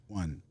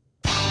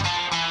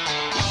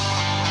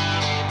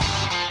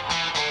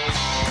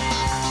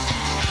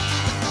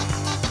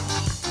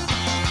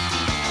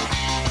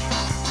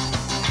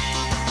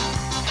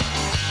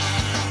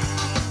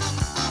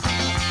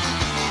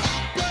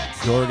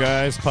Door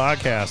Guys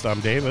podcast.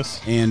 I'm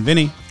Davis. And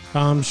Vinny.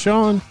 I'm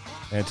Sean.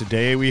 And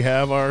today we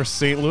have our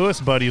St.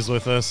 Louis buddies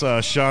with us,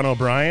 Sean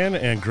O'Brien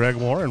and Greg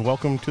Warren.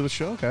 Welcome to the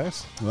show,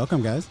 guys.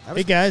 Welcome, guys.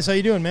 Hey, guys. How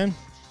you doing, man?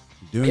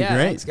 Doing great.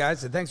 Thanks,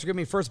 guys. And thanks for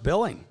giving me first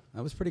billing.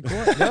 That was pretty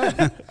cool.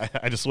 Good.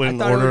 I just went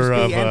in I thought order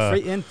it of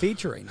was in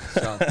featuring.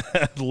 So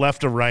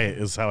left to right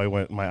is how I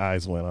went. My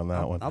eyes went on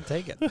that one. I'll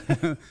take it.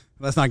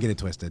 Let's not get it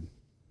twisted.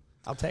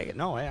 I'll take it.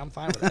 No, hey, I'm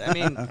fine with it. I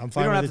mean, I'm we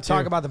fine don't with have it to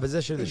talk too. about the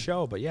position of the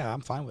show, but yeah,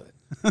 I'm fine with it.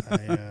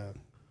 I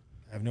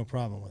have no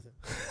problem with it.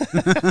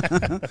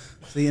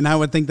 See, and I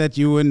would think that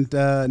you wouldn't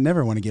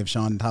never want to give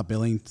Sean top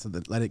billing, so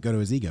that let it go to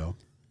his ego.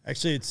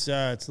 Actually, it's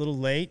a little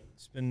late.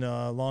 It's been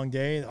a long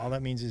day. All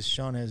that means is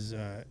Sean has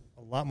a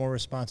lot more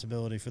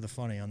responsibility for the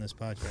funny on this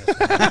podcast.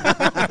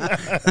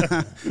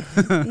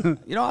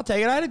 I'll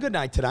take it. I had a good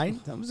night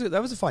tonight. That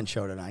was a fun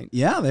show tonight.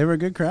 Yeah, they were a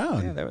good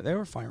crowd. Yeah, they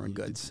were firing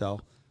good. So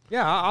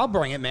yeah, I'll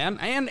bring it, man.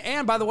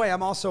 And by the way,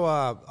 I'm also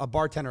a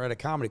bartender at a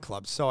comedy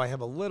club, so I have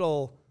a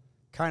little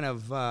kind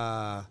of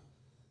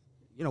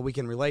we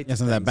can relate. Yeah, to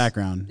some of that things.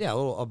 background. Yeah,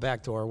 a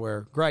backdoor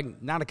where Greg,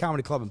 not a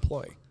comedy club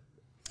employee.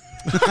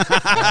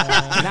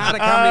 Not a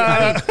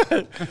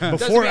comedy.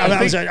 Before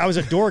I was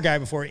a door guy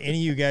before any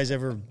of you guys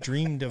ever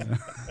dreamed of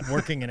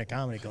working in a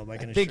comedy club. I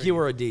think you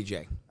were a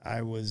DJ.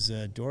 I was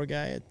a door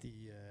guy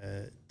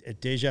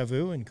at Deja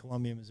Vu in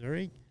Columbia,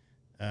 Missouri,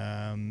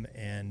 and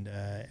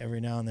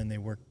every now and then they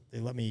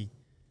let me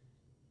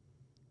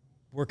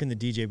work in the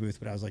DJ booth,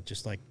 but I was the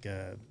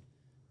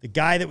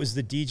guy that was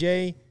the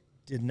DJ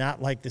did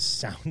not like the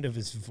sound of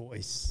his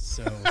voice.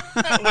 So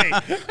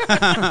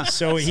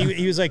so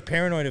he was like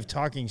paranoid of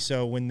talking.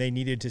 So when they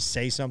needed to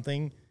say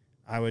something,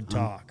 I would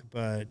talk,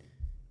 but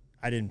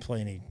I didn't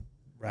play any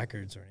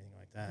records or anything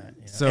like that.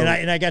 You know? So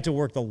and I got to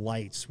work the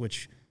lights,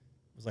 which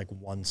was like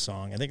one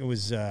song. I think it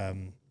was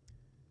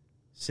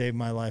Save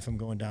My Life, I'm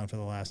Going Down for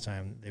the Last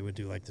Time. They would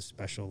do like the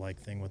special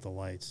thing with the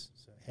lights.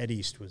 So Head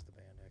East was the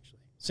band,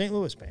 actually. St.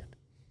 Louis band.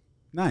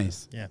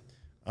 Nice. Yeah.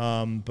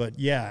 But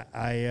yeah,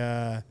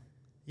 I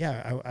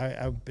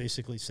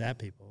basically sat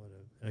people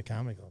at a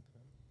comedy club,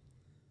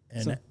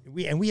 and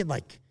we had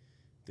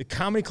the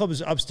comedy club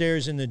was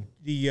upstairs, and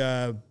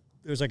there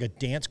was like a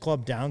dance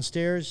club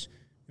downstairs.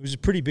 It was a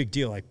pretty big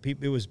deal.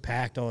 It was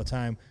packed all the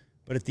time.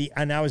 But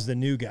and I was the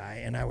new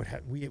guy, and I would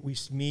have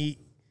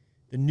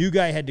the new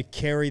guy had to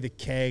carry the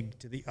keg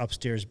to the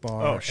upstairs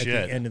bar at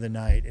the end of the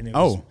night, and it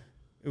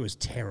was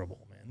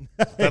terrible, man.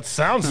 That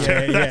sounds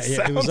terrible.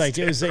 Yeah. It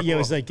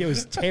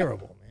was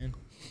terrible, man.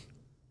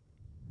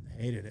 I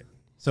hated it.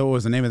 So what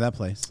was the name of that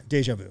place?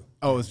 Deja Vu.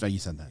 Oh, you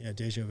said that. Yeah,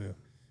 Deja Vu.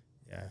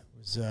 Yeah, it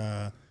was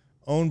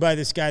owned by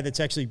this guy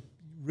that's actually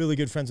really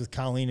good friends with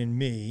Colleen and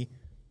me.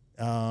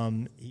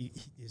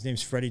 His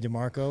name's Freddie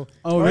DeMarco.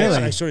 Oh, really?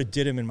 I sort of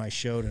did him in my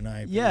show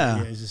tonight.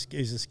 Yeah. He's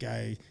this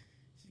guy.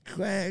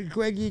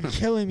 Greg, you're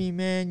killing me,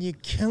 man. You're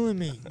killing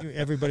me.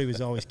 Everybody was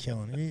always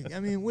killing me. I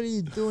mean, what are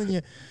you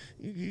doing?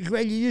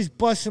 Greg, you're just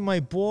busting my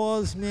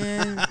balls,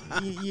 man.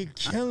 You're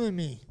killing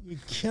me. You're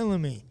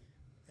killing me.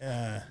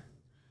 Yeah,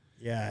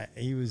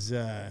 he was.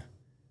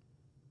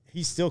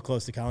 He's still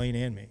close to Colleen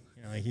and me.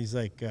 He's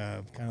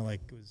kind of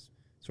was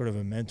sort of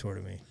a mentor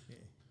to me.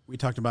 We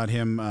talked about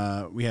him.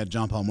 We had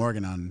John Paul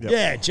Morgan on. Yep.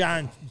 Yeah,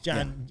 John.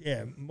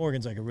 Yeah,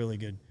 Morgan's a really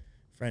good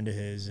friend of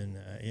his, and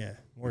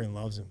Morgan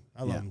loves him.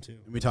 I love him too.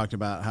 We talked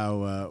about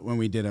how when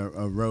we did a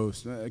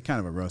roast, kind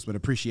of a roast, but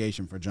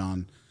appreciation for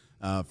John.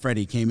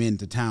 Freddie came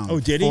into town. Oh,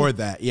 did he? For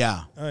that,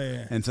 yeah. Oh,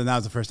 yeah. And so that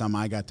was the first time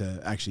I got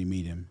to actually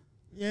meet him.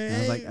 Yeah, and I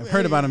was like, I've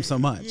heard about him so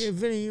much. Yeah,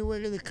 Vinny, you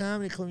work at the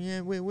comedy club.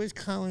 Yeah, wait, where's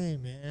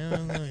Colleen, man? I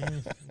don't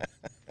know.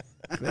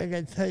 Greg,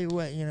 I tell you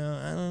what, I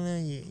don't know.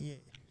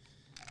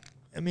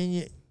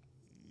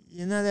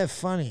 You're not that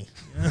funny.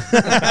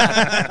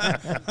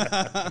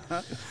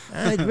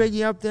 Greg,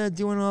 you up there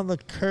doing all the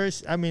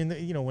curse. I mean,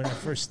 when I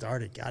first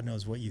started, God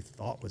knows what you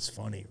thought was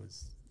funny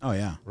was. Oh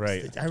yeah,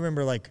 right. I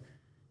remember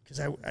because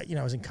I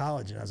was in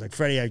college and I was like,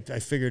 Freddie, I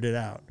figured it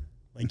out.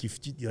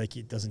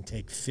 It doesn't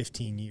take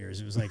 15 years.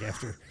 It was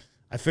after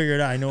I figured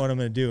it out, I know what I'm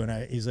going to do.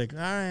 And he's like, all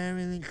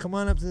right, come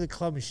on up to the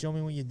club and show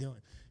me what you're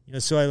doing.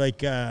 So I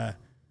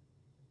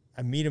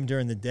meet him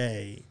during the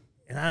day,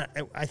 and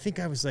I think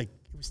I was it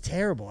was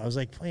terrible. I was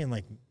playing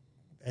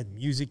at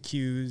music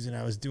cues, and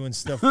I was doing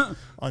stuff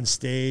on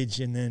stage,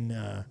 and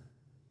then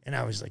and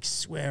I was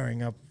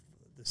swearing up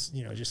this,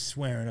 just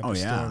swearing up a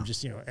storm.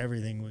 Just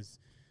everything was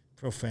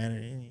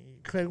profanity. And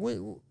Craig,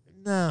 no,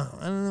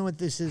 I don't know what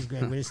this is,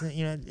 Greg, but it's not,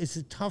 it's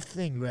a tough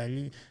thing,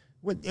 Greg.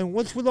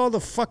 What's with all the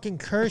fucking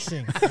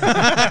cursing?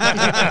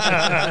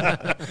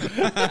 I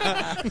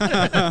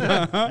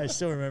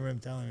still remember him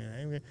telling me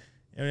that.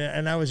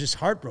 And I was just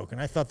heartbroken.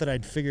 I thought that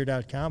I'd figured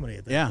out comedy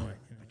at that point.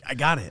 I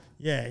got it.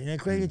 Yeah,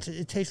 Greg,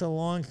 it takes a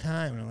long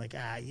time. And I'm like,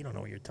 you don't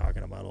know what you're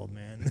talking about, old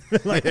man.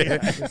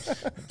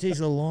 It takes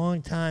a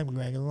long time,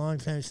 Greg, a long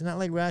time. It's not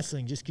like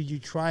wrestling. Just because you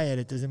try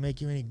it doesn't make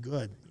you any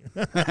good.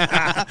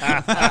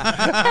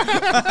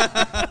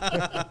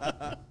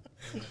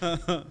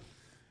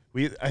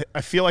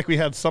 I feel like we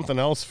had something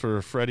else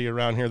for Freddie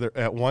around here.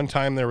 At one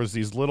time, there was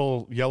these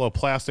little yellow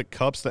plastic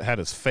cups that had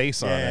his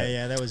face on it.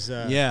 Yeah, that was.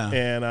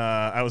 And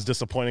I was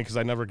disappointed because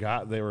I never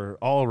got. They were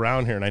all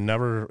around here, and I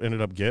never ended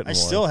up getting one. I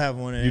still have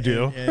one. You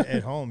do?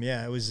 At home?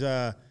 Yeah, it was.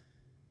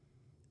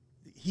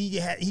 He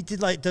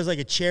does like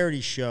a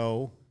charity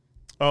show.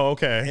 Oh,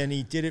 okay. And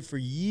he did it for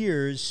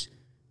years,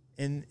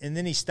 and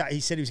then he stopped. He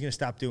said he was going to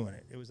stop doing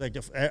it. It was like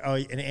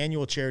an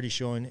annual charity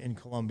show in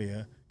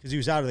Columbia. Because he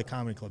was out of the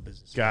comedy club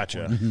business.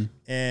 Gotcha. Mm-hmm.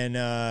 And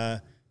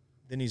then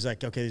he's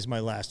like, okay, this is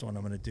my last one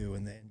I'm going to do.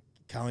 And then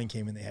Colleen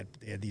came and they had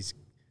these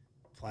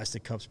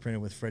plastic cups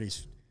printed with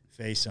Freddie's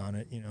face on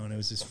it, and it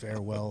was his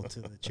farewell to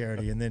the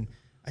charity. And then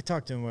I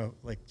talked to him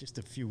like just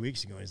a few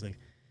weeks ago. And he's like,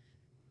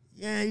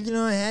 yeah, I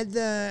had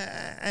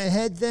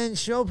that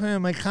show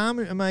playing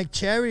my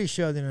charity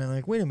show. Then I'm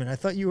like, wait a minute, I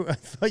thought you were,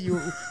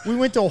 we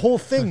went to a whole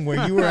thing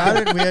where you were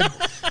out and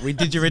we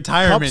did your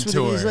retirement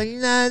tour. He's like,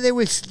 nah, they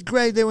were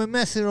great. They were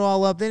messing it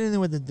all up. They didn't know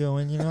what they're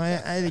doing. I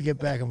had to get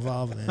back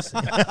involved in this.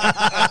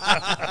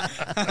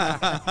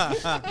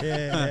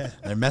 Yeah.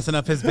 They're messing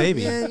up his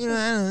baby. Yeah, they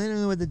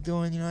don't know what they're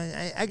doing.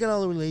 I got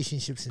all the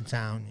relationships in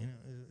town.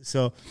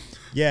 So,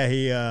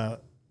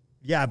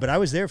 yeah, but I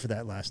was there for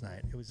that last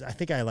night. I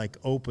think I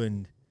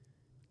opened.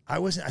 I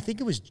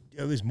think it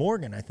was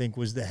Morgan. I think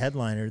was the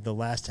headliner, the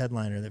last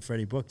headliner that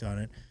Freddie booked on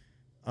it.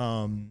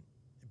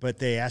 But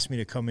they asked me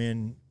to come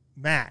in.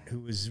 Matt,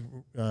 who was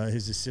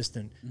his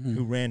assistant,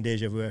 who ran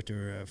Deja Vu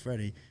after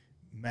Freddie,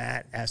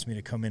 Matt asked me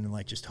to come in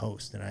and just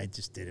host, and I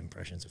just did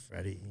impressions of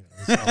Freddie.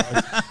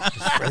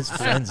 His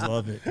friends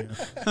love it.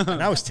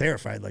 And I was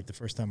terrified the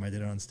first time I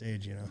did it on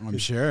stage. I'm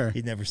sure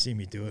he'd never see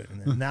me do it.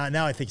 And then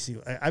now I think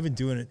I've been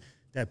doing it.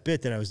 That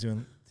bit that I was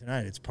doing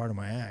tonight, it's part of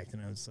my act,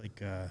 and I was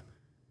like, I've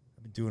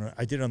been doing it.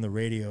 I did it on the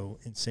radio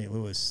in St.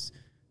 Louis,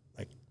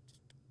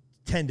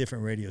 10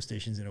 different radio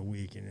stations in a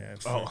week, and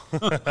that's Freddie,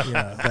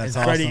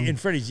 awesome. And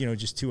Freddie's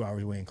just 2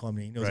 hours away in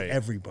Columbia. He knows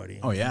everybody.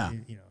 Oh yeah.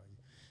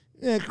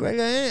 Yeah, Greg,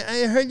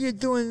 I heard you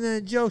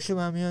doing jokes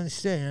about me on the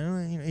stage.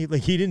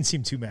 He didn't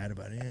seem too mad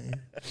about it.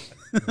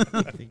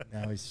 I think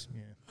now he's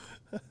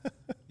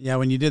Yeah,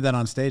 when you did that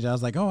on stage, I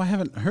was like, oh, I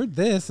haven't heard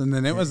this, and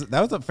then that was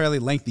a fairly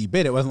lengthy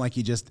bit. It wasn't like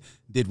you just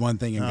did one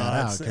thing and got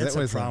out. That's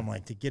a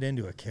problem. To get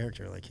into a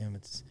character like him,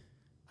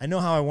 I know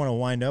how I want to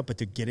wind up, but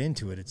to get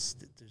into it, it's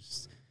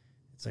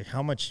like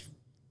how much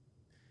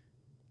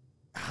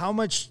I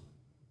want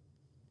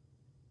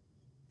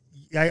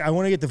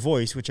to get the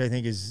voice, which I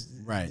think is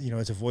right.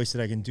 It's a voice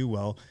that I can do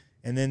well.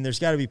 And then there's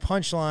got to be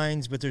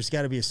punchlines, but there's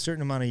got to be a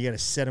certain amount of you got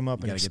to set him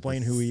up and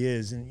explain who he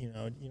is, and you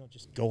don't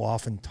just go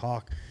off and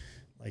talk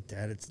like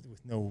that. It's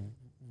with no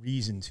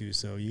reason to.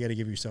 So you got to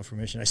give yourself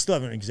permission. I still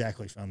haven't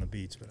exactly found the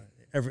beats, but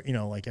every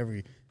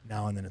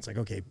now and then it's like,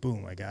 okay,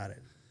 boom, I got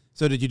it.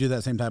 So did you do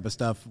that same type of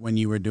stuff when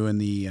you were doing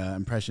the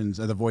impressions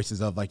or the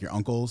voices of your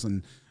uncles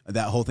and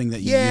that whole thing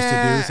that you used to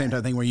do? The same type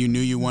of thing where you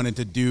knew you wanted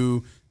to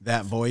do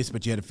that voice,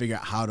 but you had to figure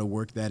out how to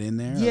work that in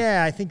there?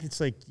 Yeah, I think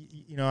it's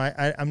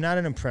I'm not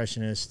an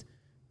impressionist,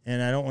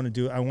 and I don't want to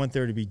do. I want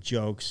there to be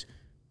jokes.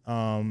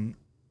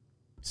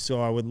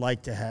 So I would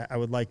like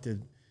to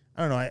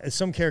I don't know.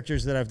 Some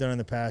characters that I've done in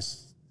the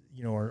past,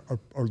 are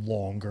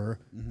longer,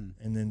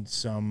 and then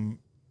some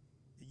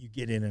you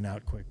get in and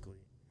out quickly.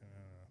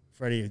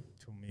 Freddie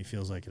to me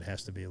feels like it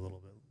has to be a little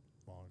bit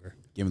longer.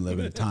 Give him a little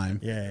bit of time.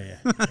 Yeah.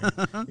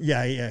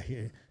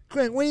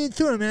 Greg, what are you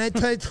doing, man?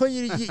 I told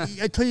you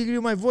to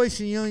do my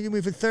voice, and you only do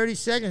me for 30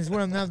 seconds.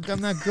 What, I'm not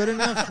good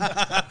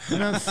enough? I'm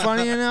not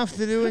funny enough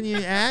to do when you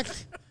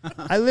act?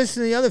 I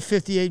listened to the other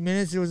 58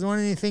 minutes. There wasn't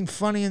anything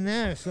funny in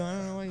there, so I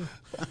don't know why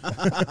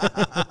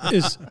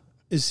you...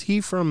 Is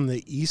he from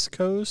the East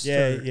Coast?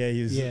 Yeah,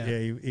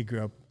 he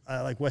grew up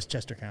like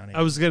Westchester County.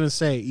 I was gonna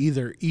say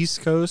either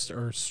East Coast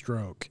or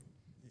Stroke.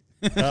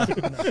 Yeah,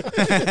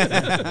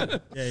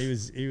 he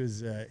was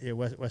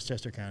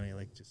Westchester County,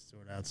 just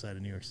sort of outside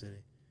of New York City.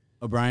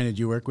 O'Brien, did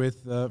you work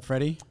with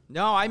Freddie?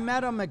 No, I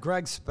met him at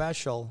Greg's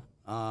special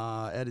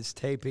at his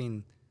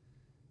taping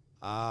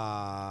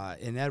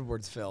in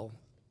Edwardsville.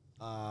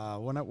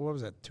 What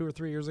was that, 2 or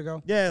 3 years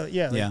ago? Yeah.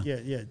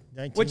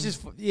 19. Which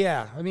is,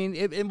 I mean,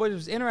 and what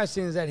was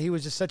interesting is that he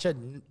was just such a,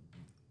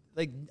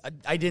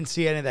 I didn't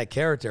see any of that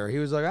character. He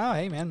was like, oh,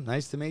 hey, man,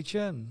 nice to meet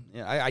you. And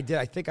I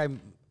think I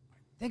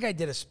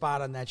did a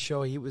spot on that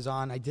show he was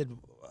on. I did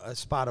a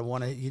spot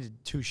on he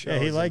did 2 shows. Yeah,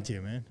 he liked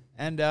you, man.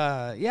 And,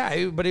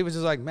 but he was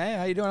just like, man,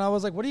 how you doing? I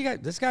was like, what do you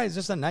got? This guy is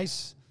just a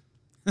nice...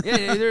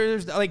 Yeah,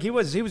 there's he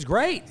was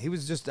great. He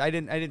was just, I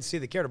didn't see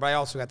the character, but I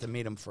also got to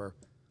meet him for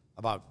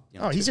about,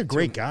 he's a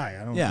great guy.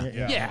 I don't.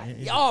 Yeah.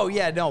 Oh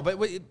yeah, no, but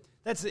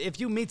that's if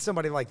you meet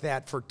somebody like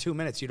that for 2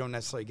 minutes, you don't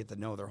necessarily get to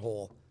know their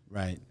whole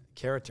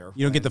character.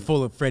 You don't get the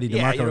full Freddie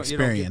DeMarco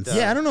experience.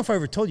 I don't know if I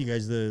ever told you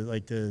guys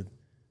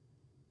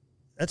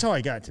that's how I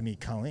got to meet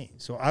Colleen.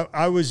 So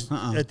I was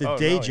at the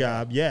day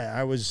job. Yeah,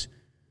 I was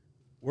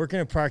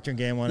working at Procter &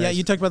 Gamble. Yeah,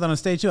 you talked about that on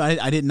stage too.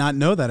 I did not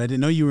know that. I didn't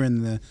know you were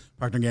in the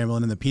Procter & Gamble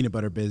and in the peanut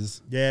butter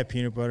biz. Yeah,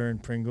 peanut butter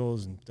and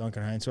Pringles and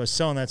Dunkin' Hines. So I was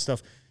selling that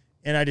stuff.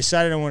 And I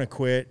decided I want to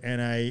quit,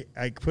 and I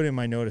put in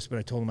my notice, but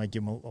I told him I'd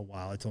give him a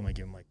while. I told him I'd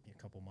give him like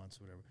a couple months,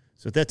 whatever.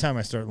 So at that time,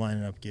 I started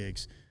lining up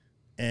gigs,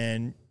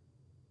 and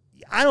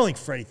I don't think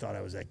Freddie thought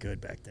I was that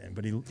good back then,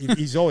 but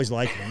he's always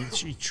liked me.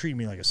 He treated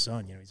me like a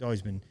son, you know. He's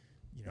always been,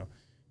 you know.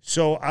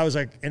 So I was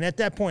like, and at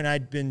that point,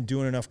 I'd been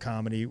doing enough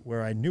comedy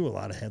where I knew a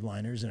lot of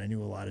headliners and I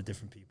knew a lot of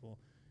different people.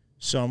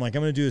 So I'm like,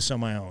 I'm going to do this on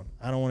my own.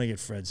 I don't want to get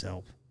Fred's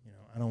help, you know.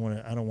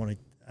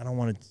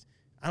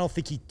 I don't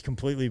think he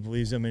completely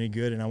believes I'm any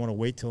good, and I want to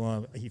wait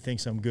till he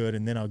thinks I'm good,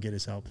 and then I'll get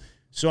his help.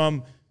 So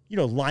I'm, you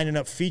know, lining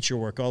up feature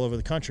work all over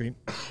the country,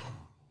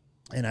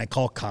 and I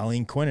call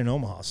Colleen Quinn in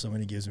Omaha.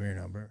 Somebody gives me her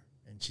number,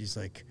 and she's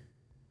like,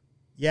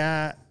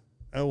 yeah,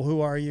 oh,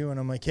 who are you? And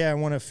I'm like, yeah, I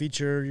want to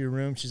feature your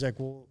room. She's like,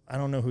 well, I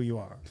don't know who you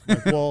are. I'm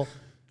like, well,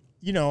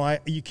 you know,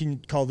 you can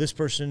call this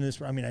person.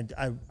 I mean,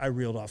 I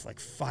reeled off like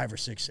 5 or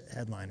 6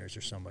 headliners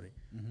or somebody.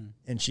 Mm-hmm.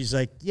 And she's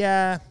like,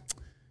 yeah,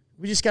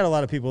 we just got a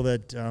lot of people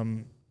that,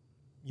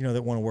 you know,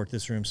 that want to work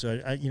this room.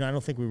 So, I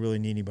don't think we really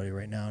need anybody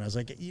right now. And I was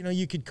like, you know,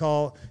 you could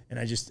call. And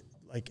I just,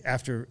 like,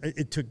 after,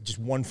 it took just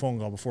one phone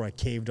call before I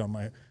caved on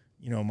my,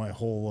 you know, my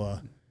whole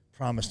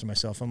promise to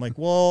myself. I'm like,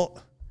 well,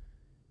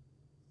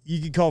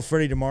 you could call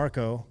Freddie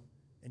DeMarco.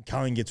 And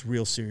Colleen gets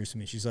real serious with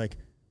me. She's like,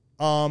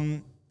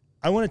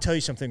 I want to tell you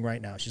something right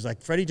now. She's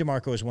like, Freddie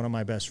DeMarco is one of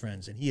my best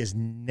friends, and he has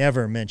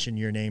never mentioned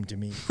your name to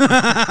me,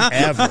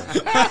 ever.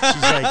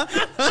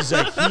 She's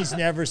like, he's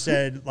never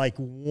said, like,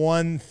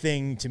 one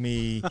thing to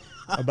me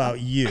about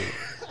you.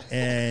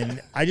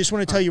 And I just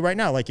want to tell you right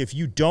now, like, if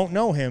you don't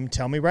know him,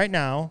 tell me right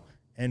now,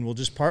 and we'll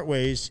just part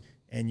ways,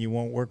 and you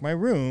won't work my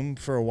room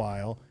for a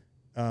while.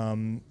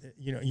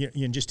 You know,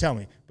 you just tell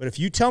me. But if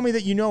you tell me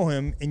that you know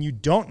him and you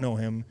don't know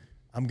him,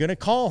 I'm going to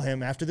call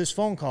him after this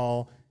phone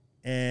call.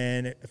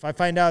 And if I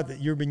find out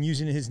that you've been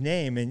using his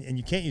name and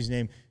you can't use his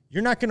name,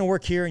 you're not going to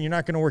work here and you're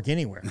not going to work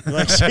anywhere.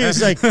 Like, she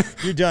was like,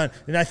 you're done.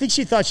 And I think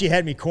she thought she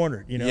had me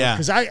cornered, you know,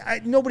 because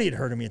nobody had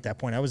heard of me at that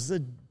point. I was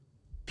the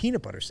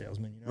peanut butter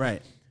salesman, you know?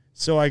 Right.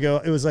 So I go,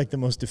 it was like the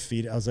most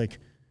defeated. I was like,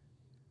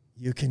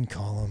 you can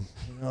call him,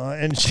 you know?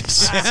 And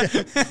she's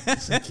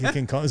like, you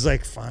can call. It's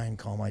like, fine,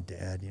 call my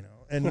dad, you know?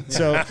 And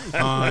so,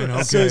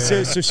 okay.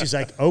 so she's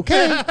like,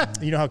 okay.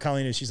 You know how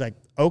Colleen is? She's like,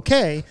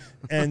 okay.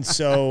 And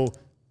so,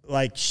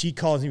 like, she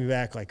calls me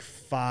back like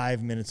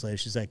 5 minutes later.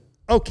 She's like,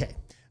 okay,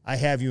 I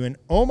have you in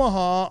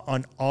Omaha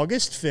on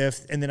August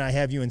 5th, and then I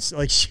have you in,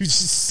 like, she was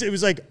just, it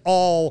was like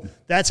all,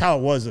 that's how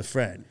it was with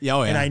Fred. Yeah,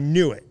 oh, yeah. And I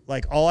knew it.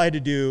 Like, all he had to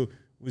do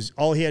was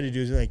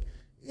like,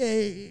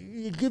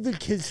 hey, give the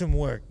kids some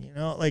work, you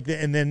know? Like,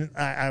 and then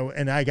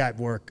I got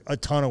work, a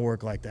ton of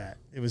work like that.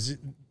 It was,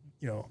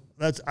 you know,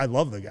 I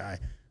love the guy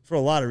for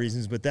a lot of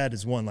reasons, but that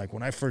is one. Like,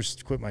 when I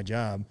first quit my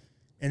job,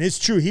 and it's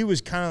true, he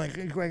was kind of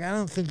like, Greg, I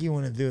don't think you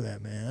want to do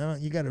that,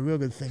 man. You got a real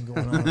good thing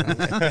going on.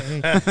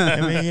 I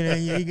mean, you know,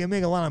 you can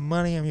make a lot of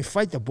money. I mean,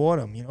 fight the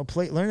boredom, you know,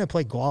 learn to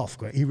play golf.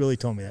 Greg. He really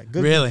told me that.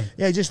 Good. Really?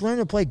 Yeah, just learn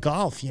to play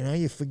golf, you know.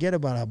 You forget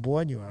about how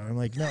bored you are. I'm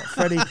like, no,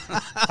 Freddie,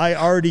 I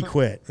already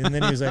quit. And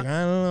then he was like,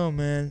 I don't know,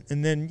 man.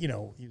 And then, you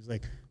know, he was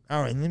like,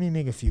 all right, let me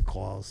make a few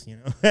calls, you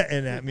know.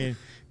 And I mean,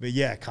 but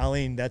yeah,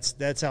 Colleen,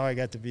 that's how I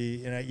got to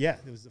be. And it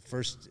was the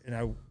first, and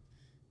it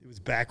was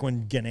back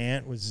when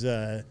Gannett was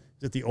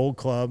at the old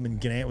club, and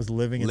Gannett was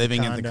living at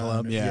the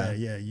club.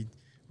 Yeah,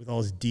 with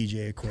all his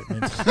DJ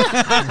equipment.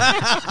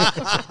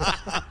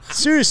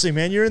 Seriously,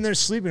 man, you're in there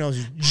sleeping. I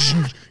was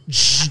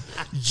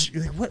just,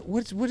 like,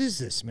 what is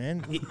this,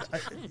 man?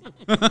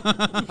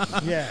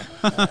 Yeah.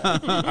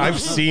 I've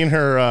seen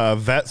her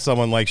vet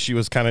someone like she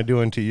was kind of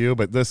doing to you,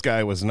 but this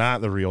guy was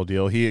not the real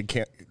deal. He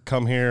had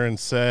come here and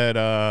said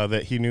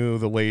that he knew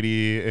the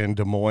lady in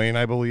Des Moines,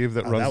 I believe,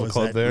 that runs the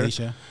club there.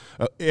 Alicia.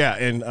 Yeah,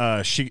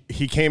 and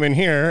he came in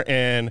here,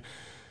 and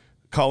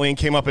Colleen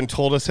came up and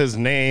told us his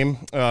name.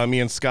 Me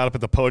and Scott up at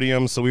the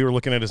podium, so we were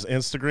looking at his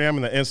Instagram,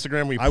 and the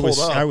Instagram we pulled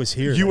up. I was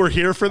here. You were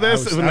here for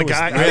this?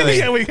 I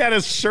Yeah, we had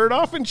his shirt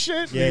off and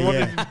shit.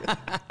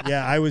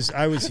 Yeah, I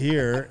was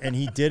here, and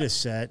he did a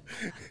set.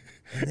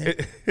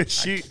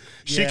 She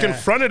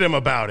confronted him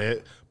about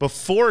it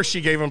before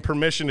she gave him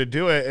permission to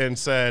do it, and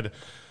said,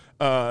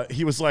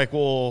 he was like,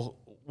 well,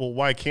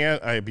 why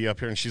can't I be up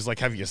here? And she's like,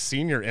 have you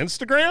seen your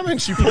Instagram?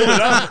 And she pulled it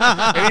up,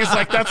 and he's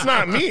like, that's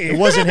not me. It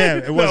wasn't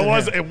him.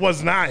 It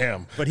was not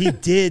him. But he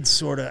did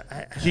sort of.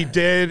 He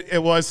did.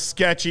 It was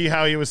sketchy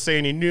how he was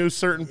saying he knew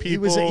certain people.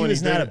 He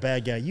was not a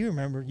bad guy. You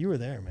remember? You were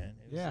there, man.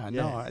 I do,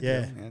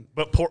 man.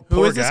 But poor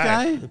Who is guy. this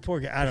guy? The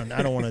poor guy.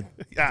 I don't want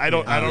to. I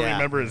don't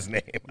remember his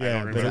name.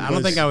 Yeah, I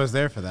don't think I was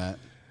there for that.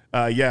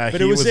 But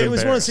it was one of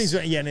those things.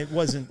 And it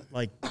wasn't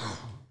like.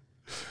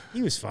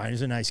 He was fine. He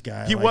was a nice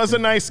guy. He was a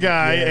nice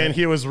guy, and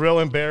he was real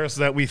embarrassed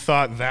that we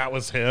thought that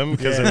was him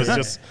because it was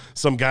just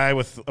some guy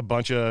with a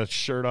bunch of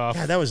shirt off.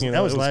 Yeah, that was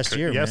last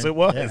year. Yes, man. it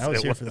was. Yeah, I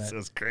was here for that. It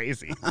was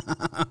crazy.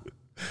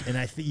 And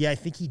I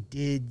think he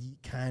did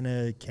kind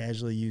of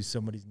casually use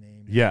somebody's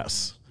name.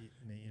 Yes.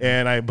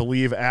 And I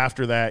believe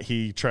after that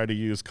he tried to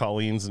use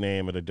Colleen's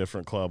name at a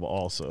different club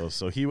also.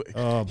 So he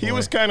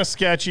was kind of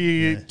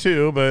sketchy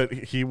too, but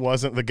he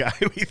wasn't the guy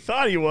we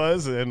thought he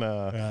was, and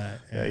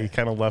he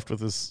kind of left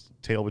with his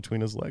tail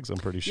between his legs, I'm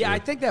pretty sure. Yeah, I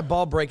think that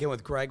ball break-in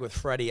with Greg, with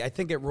Freddie, I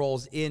think it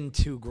rolls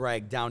into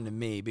Greg down to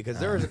me because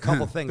there was a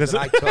couple things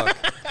that I took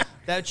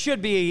that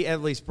should be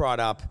at least brought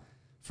up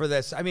for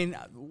this. I mean,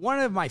 one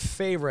of my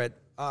favorite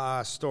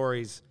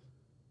stories.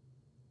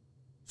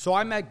 So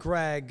I met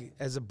Greg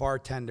as a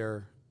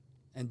bartender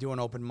and doing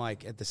open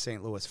mic at the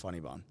St. Louis Funny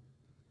Bone,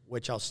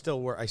 which I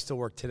still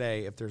work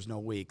today if there's no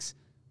weeks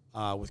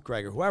with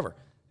Greg or whoever.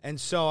 And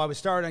so I was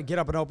starting to get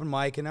up an open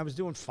mic, and I was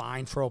doing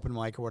fine for open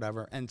mic or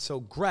whatever. And so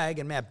Greg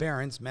and Matt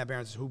Behrens,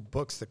 who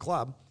books the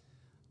club,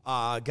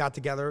 got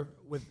together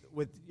with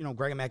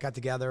Greg and Matt got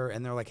together,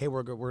 and they're like, hey,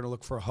 we're going to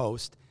look for a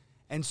host.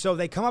 And so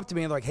they come up to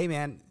me and they're like, hey,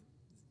 man,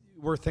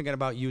 we're thinking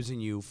about using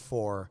you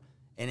for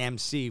an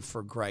MC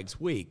for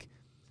Greg's week,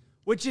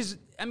 which is,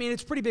 I mean,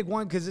 it's a pretty big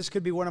one because this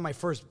could be one of my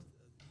first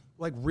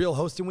like real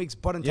hosting weeks.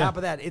 But on top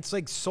of that, it's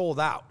like sold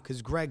out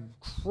because Greg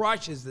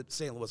crushes the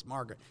St. Louis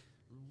market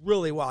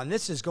really well. And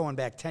this is going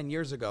back 10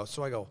 years ago.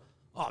 So I go,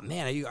 oh,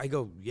 man, I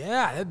go,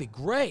 yeah, that'd be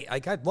great.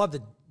 Like, I'd love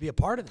to be a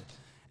part of it.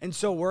 And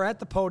so we're at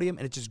the podium,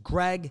 and it's just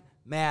Greg,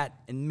 Matt,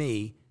 and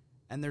me.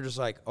 And they're just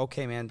like,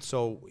 okay, man,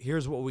 so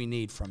here's what we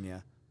need from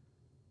you.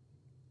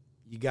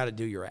 You got to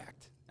do your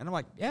act. And I'm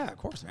like, yeah, of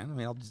course, man. I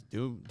mean, I'll just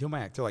do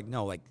my act. They're like,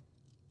 no, like,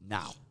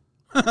 now.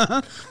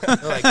 They're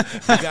like,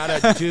 you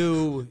got to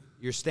do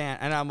your stand.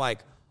 And I'm like,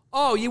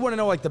 oh, you want to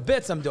know, like, the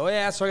bits I'm doing?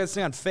 Yeah, so I got to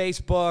sing on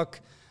Facebook.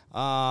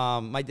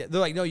 They're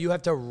like, no, you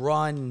have to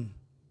run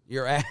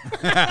your act.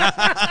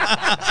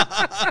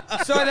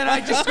 So then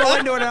I just go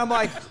into it, and I'm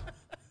like,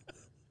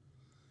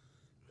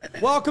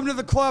 welcome to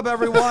the club,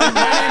 everyone.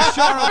 My name's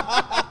Sean.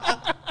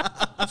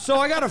 So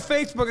I got a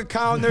Facebook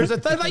account. There's a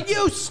thing like,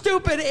 you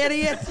stupid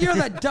idiot. You're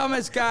the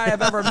dumbest guy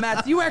I've ever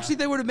met. You actually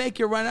think would make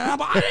you run. And I'm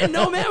like, I didn't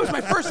know, man. It was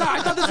my first time.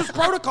 I thought this was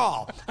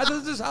protocol. I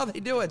thought this is how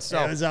they do it. So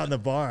yeah, it was out in the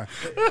bar.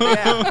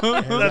 Yeah.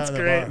 That's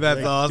great.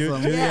 That's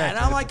awesome. Yeah, and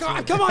I'm like,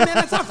 oh, come on, man.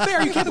 That's not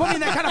fair. You can't put me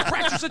in that kind of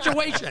pressure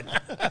situation.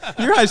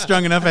 You're high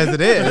strung enough as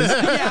it is.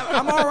 Yeah,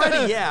 I'm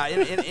already,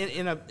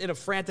 in a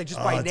frantic just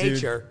by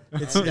nature.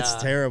 Dude, it's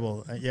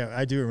terrible. Yeah,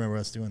 I do remember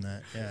us doing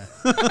that. Yeah.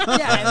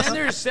 Yeah, and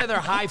then they're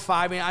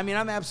high-fiving. I mean,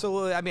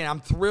 I'm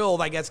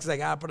thrilled, I guess, because I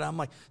got it, but I'm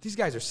like, these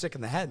guys are sick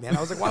in the head, man.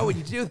 I was like, why would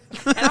you do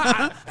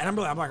that? And I'm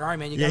like, all right,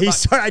 man.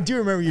 I do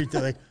remember you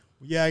like,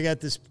 yeah, I got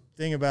this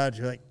thing about it.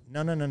 You're like,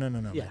 no.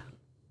 Yeah.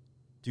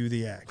 Do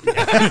the act.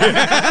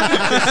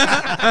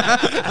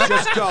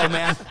 Just go,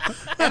 man.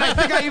 And I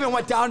think I even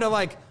went down to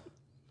like,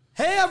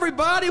 hey,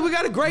 everybody, we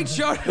got a great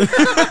show.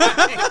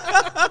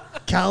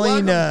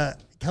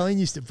 Colleen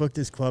used to book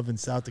this club in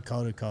South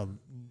Dakota called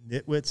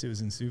Nitwits. It was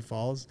in Sioux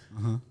Falls.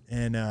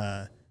 And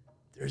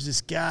there's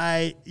this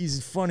guy. He's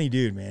a funny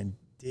dude, man.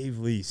 Dave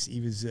Leese. He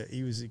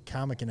was a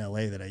comic in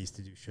L.A. that I used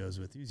to do shows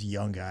with. He was a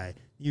young guy.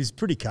 He was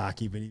pretty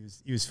cocky, but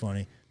he was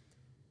funny.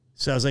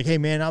 So I was like, hey,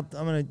 man, I'm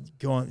going to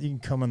go on. You can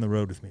come on the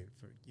road with me.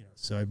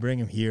 So I bring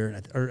him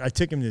here. I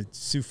took him to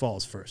Sioux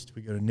Falls first.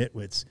 We go to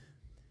Nitwits.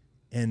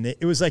 And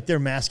it was like their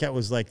mascot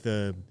was like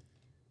the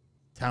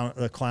town,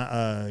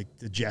 the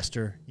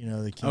jester,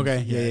 the king.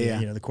 Okay,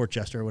 yeah. The court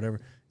jester or whatever.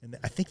 And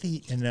I think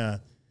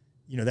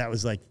that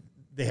was like,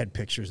 they had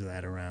pictures of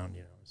that around,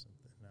 or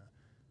something.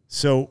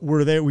 So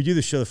we're there. We do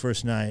the show the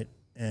first night,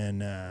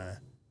 and I'm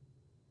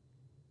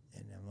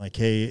like,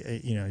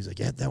 hey, he's like,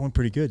 yeah, that went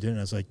pretty good, didn't it?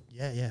 I was like,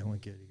 yeah, it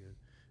went good.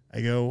 I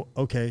go,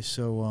 okay,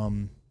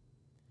 so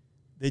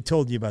they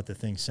told you about the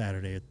thing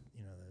Saturday at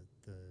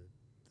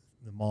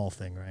the mall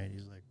thing, right?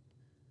 He's like,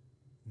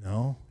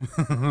 no.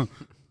 I'm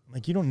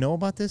like, you don't know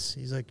about this?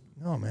 He's like,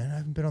 no, man, I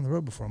haven't been on the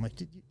road before. I'm like,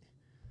 dude,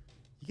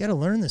 you got to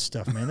learn this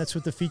stuff, man. That's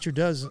what the feature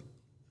does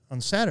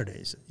on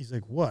Saturdays. He's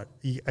like, what?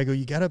 I go,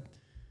 you got to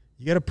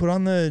put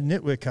on the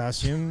nitwit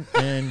costume,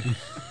 and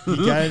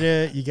you got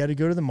to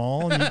go to the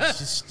mall, and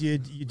you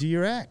do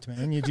your act,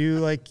 man. You do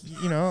like,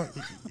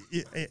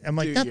 I'm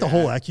like, not the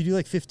whole act. You do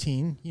like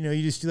 15.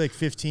 You just do like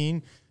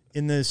 15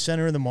 in the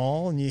center of the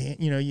mall, and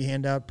you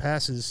hand out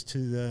passes to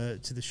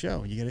the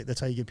show. That's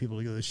how you get people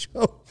to go to the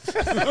show.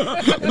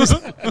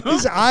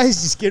 his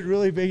eyes just get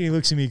really big, and he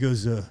looks at me. He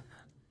goes,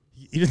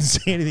 he doesn't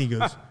say anything. He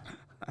goes,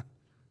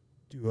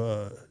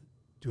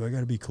 do I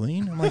got to be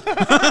clean? I'm like, I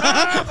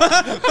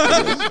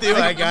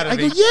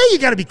go, yeah, you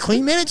got to be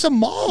clean, man. It's a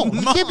mall.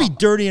 You can't be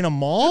dirty in a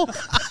mall.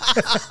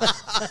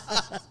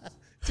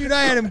 Dude,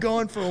 I had him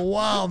going for a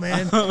while,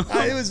 man.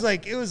 It was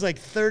like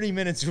 30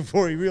 minutes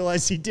before he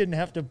realized he didn't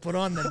have to put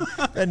on the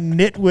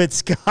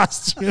nitwit's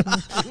costume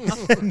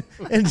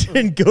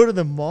and go to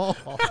the mall.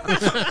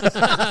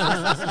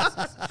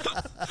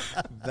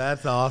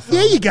 That's awesome.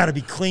 Yeah, you got to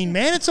be clean,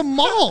 man. It's a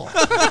mall.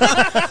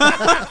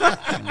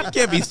 You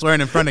can't be swearing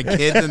in front of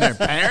kids and their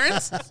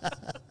parents.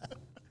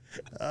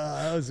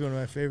 That was one of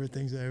my favorite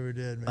things I ever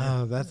did, man.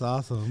 Oh, that's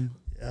awesome.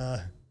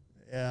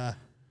 Yeah.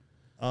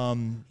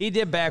 He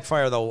did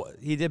backfire though.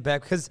 He did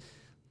back because,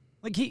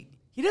 like he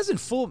doesn't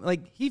fool.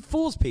 Like he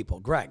fools people.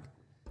 Greg,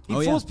 he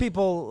fools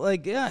people.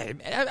 Like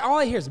all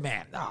I hear is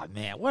man. Oh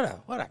man, what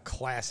a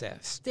class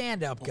ass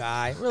stand up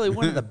guy. Really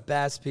one of the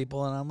best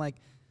people. And I'm like,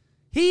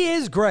 he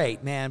is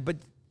great, man. But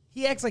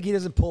he acts like he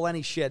doesn't pull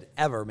any shit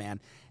ever, man.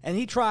 And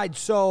he tried.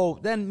 So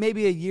then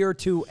maybe a year or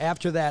two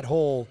after that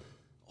whole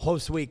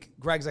host week,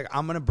 Greg's like,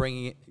 I'm going to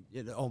bring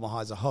you to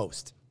Omaha as a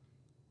host.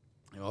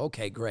 I go,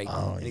 okay, great.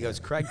 And he goes,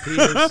 Craig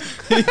Peters.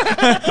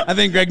 I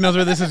think Greg knows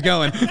where this is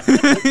going.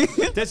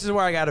 This is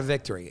where I got a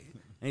victory.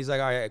 And he's like,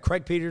 all right,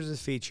 Craig Peters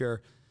is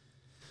feature.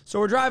 So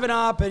we're driving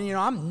up, and, you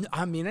know,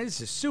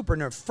 this is super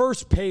nerd.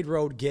 First paid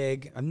road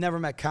gig. I've never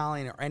met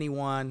Colleen or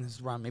anyone. This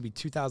is around maybe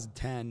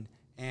 2010.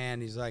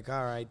 And he's like,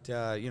 all right,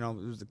 you know,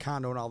 it was the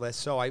condo and all this.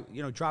 So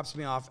drops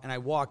me off, and I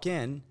walk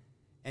in,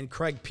 and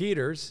Craig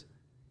Peters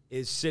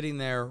is sitting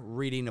there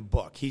reading a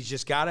book. He's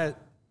just got a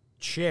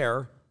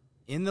chair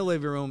in the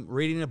living room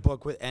reading a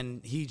book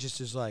and he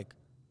just is like,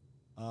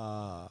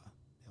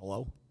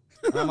 hello?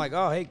 And I'm like,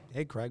 oh,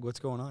 hey, Craig, what's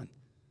going on?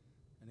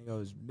 And he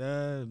goes,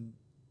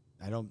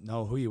 I don't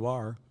know who you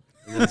are.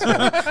 And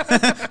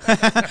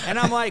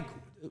I'm like,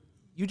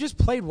 you just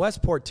played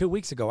Westport 2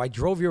 weeks ago. I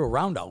drove you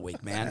around all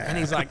week, man. And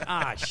he's like,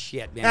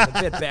 shit, man, the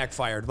bit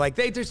backfired. Like,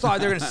 they just thought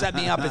they were going to set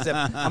me up as if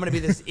I'm going to be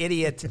this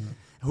idiot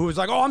who was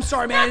like, oh, I'm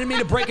sorry, man, I didn't mean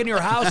to break into your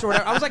house or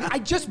whatever. I was like, I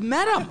just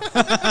met him.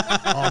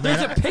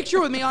 There's a picture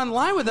with me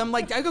online with him.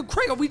 Like, I go,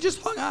 Craig, we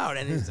just hung out.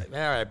 And he's like, all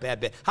right, bad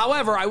bit.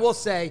 However, I will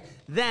say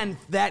then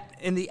that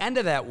in the end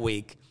of that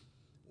week,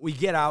 we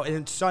get out, and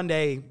it's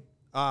Sunday,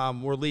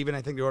 we're leaving,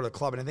 I think, to go to the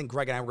club, and I think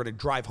Greg and I were going to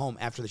drive home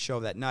after the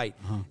show that night.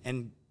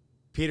 And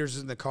Peters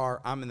is in the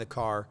car, I'm in the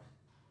car,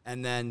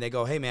 and then they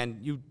go, hey, man,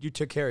 you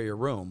took care of your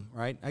room,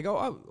 right? I go,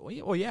 oh,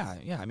 well, yeah,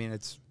 I mean,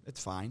 it's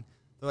fine.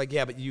 They're like,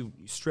 yeah, but you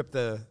strip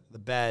the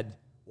bed,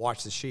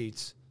 wash the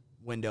sheets,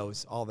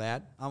 windows, all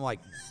that. I'm like,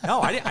 no,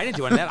 I didn't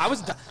do any of that. I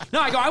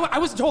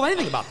wasn't told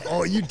anything about that.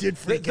 Oh, you did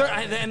freak out.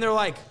 And they're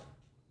like,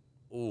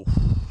 ooh.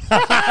 They're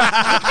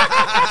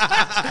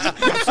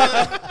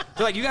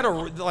like, you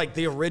got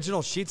the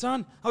original sheets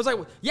on? I was like,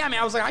 yeah,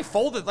 man. I was like, I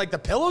folded, like the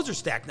pillows are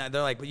stacked now.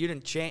 They're like, but you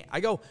didn't change. I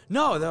go,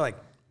 no. They're like,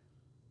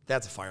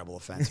 that's a fireable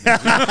offense, man.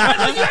 You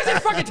guys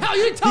didn't fucking tell.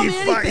 You didn't tell me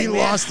anything, He man.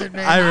 lost it,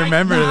 man. I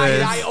remember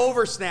this. I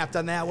oversnapped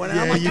on that one. And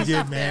Yeah, I'm like, you that's did,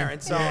 not man. fair.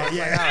 And so,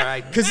 Yeah. all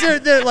right. Because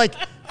they're like,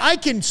 I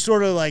can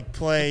sort of like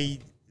play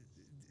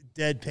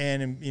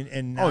deadpan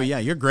and Oh, yeah,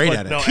 you're great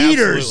at it. no,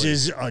 Peters absolutely.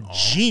 is a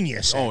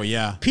genius. Oh,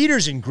 yeah.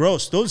 Peters and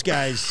Gross, those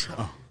guys.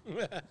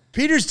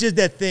 Peters did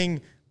that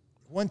thing.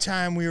 One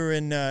time we were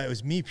in, it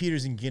was me,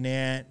 Peters, and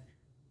Gannett,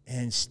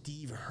 and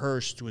Steve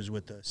Hurst was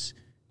with us.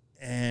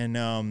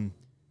 And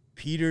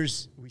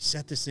Peters, we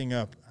set this thing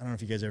up. I don't know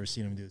if you guys ever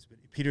seen him do this, but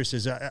Peters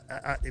says,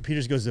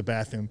 Peters goes to the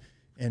bathroom,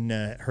 and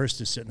Hurst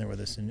is sitting there with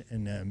us, and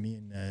me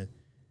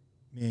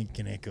and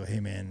Gannett go, hey,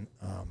 man,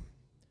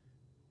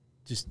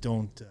 just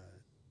don't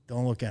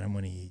look at him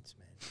when he eats,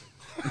 man.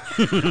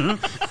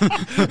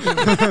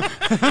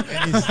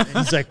 and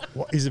he's like,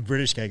 what? He's a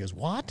British guy. He goes,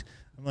 what?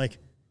 I'm like,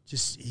 he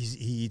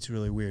eats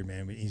really weird,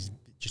 man. But he's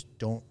just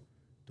don't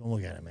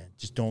look at him, man.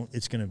 Just don't.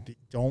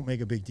 Don't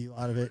make a big deal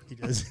out of it. He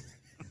does.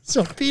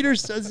 So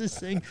Peters does this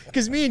thing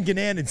because me and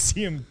Gannett had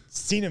seen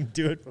him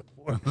do it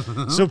before.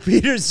 So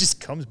Peters just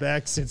comes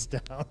back, sits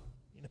down.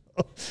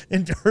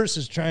 And Hurst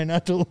is trying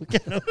not to look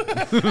at him.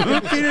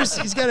 And Peters,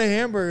 he's got a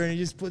hamburger, and he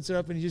just puts it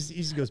up, and he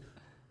just goes,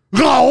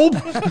 "Globe,"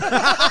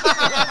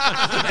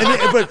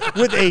 but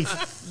with a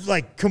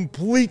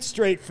complete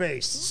straight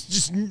face,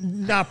 just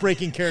not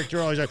breaking character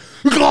at all. He's like,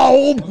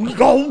 "Globe."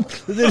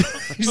 And then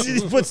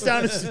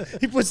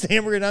he puts the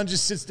hamburger down,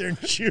 just sits there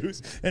and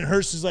chews. And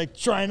Hurst is like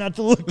trying not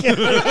to look at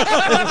it.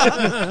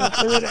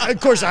 And then, of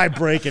course, I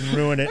break and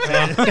ruin it,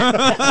 man.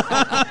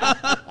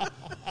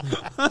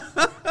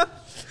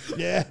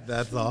 Yeah,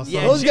 That's awesome.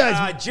 Yeah, Those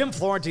guys. Jim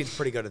Florentine's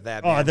pretty good at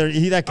that, Oh, man.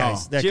 that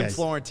guy's. Jim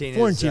Florentine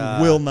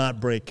will not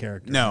break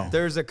character. No.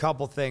 There's a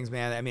couple things,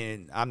 man. I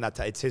mean,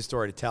 it's his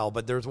story to tell,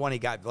 but there's one he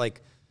got,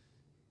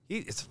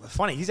 it's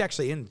funny. He's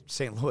actually in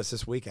St. Louis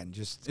this weekend.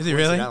 Just Is he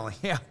really? coincidentally.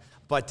 Yeah.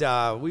 But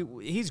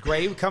he's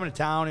great. We come to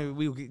town and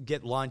we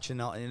get lunch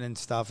and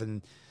stuff,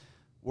 and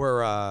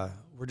we're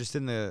just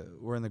in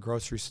the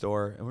grocery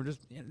store, and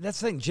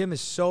that's the thing. Jim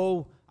is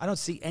so, I don't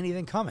see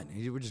anything coming.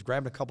 We're just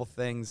grabbing a couple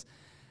things.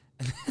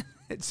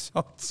 It's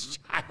so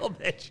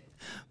childish.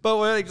 But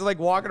we're like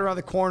walking around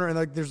the corner,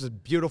 and there's a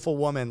beautiful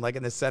woman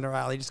in the center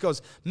aisle. He just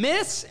goes,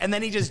 "Miss," and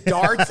then he just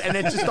darts, and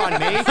it's just on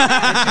me. And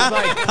she's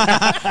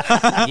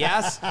like,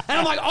 "Yes," and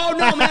I'm like, "Oh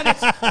no, man!"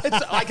 It's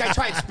like I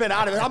try and spin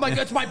out of it. I'm like,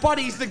 "It's my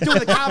buddy. He's doing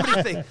the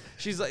comedy thing."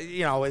 She's like,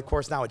 of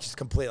course now it's just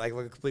complete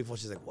fool.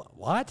 She's like,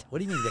 "What? What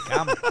do you mean the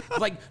comedy?"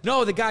 I'm like,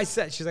 "No, the guy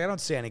said." She's like, "I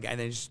don't see any guy," and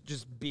then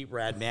just beat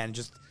Rad, man,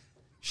 just.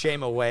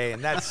 Shame away,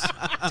 and that's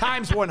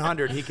times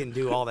 100. He can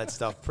do all that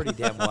stuff pretty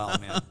damn well,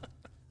 man.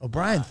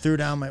 O'Brien threw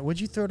down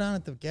what'd you throw down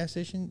at the gas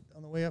station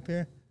on the way up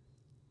here?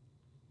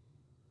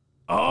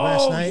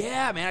 Oh, night?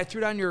 yeah, man. I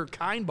threw down your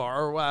Kind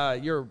bar, or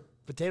your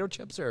potato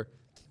chips, or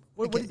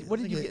what did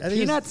you get? I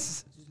think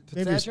Peanuts?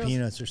 Maybe it was Pistachios?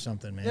 peanuts or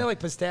something, man. Yeah, like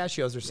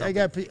pistachios or something.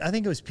 I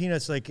think it was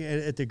peanuts. At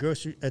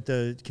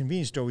the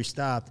convenience store we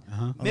stopped.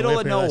 On the Middle way of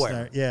up here last nowhere.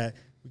 night. Yeah,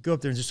 we go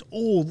up there and this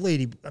old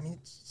lady. I mean,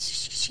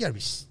 she got to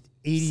be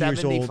 80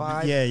 years old.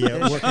 75. Yeah,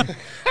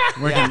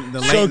 Working the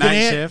late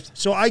night shift.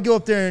 So I go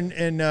up there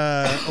and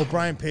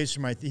O'Brien pays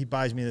for he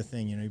buys me the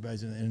thing, he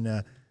buys it,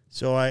 and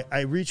so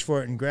I reach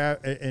for it and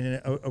grab,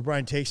 and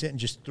O'Brien takes it and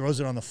just throws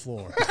it on the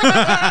floor.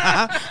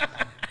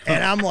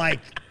 And I'm like,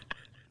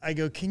 I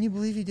go, can you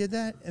believe he did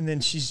that? And then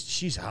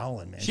she's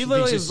howling, man. She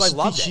literally was like,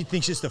 loved it. She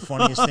thinks it's the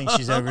funniest thing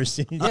she's ever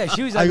seen. Yeah,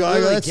 she was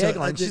really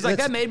giggling. She's like,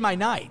 that made my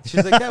night.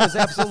 She's like, that was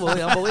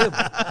absolutely unbelievable.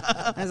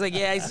 I was like,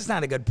 yeah, he's just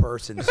not a good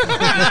person. She's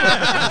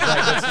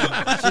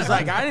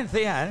like, I didn't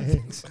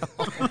think so.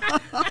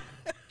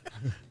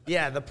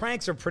 Yeah, the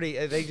pranks are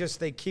pretty.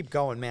 They keep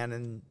going, man.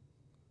 And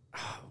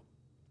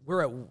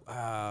we're at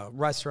a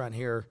restaurant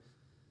here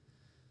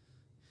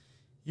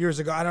years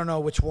ago. I don't know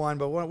which one,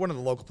 but one of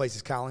the local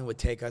places Colleen would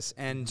take us.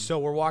 And so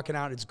we're walking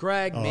out. It's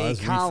Greg, me,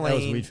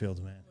 Colleen. That was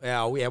Wheatfields, man.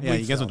 Yeah,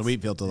 you guys went to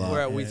Wheatfields a lot.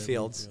 We're at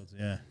Wheatfields.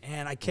 Yeah.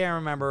 And I can't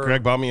remember.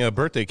 Greg bought me a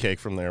birthday cake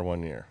from there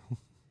one year.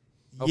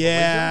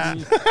 Yeah.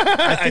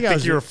 I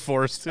think you were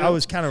forced to. I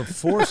was kind of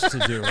forced to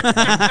do it.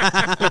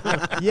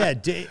 Yeah.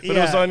 But it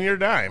was on your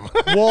dime.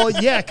 Well,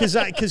 yeah, because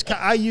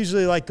I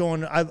usually like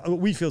going.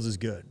 Wheatfields is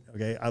good.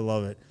 Okay, I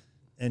love it.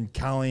 And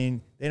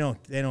Colleen, they don't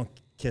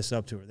kiss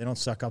up to her. They don't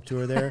suck up to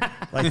her there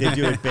like they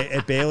do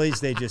at Bailey's.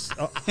 They just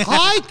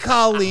hi,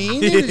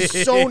 Colleen. It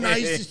is so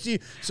nice to see you.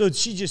 So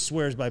she just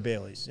swears by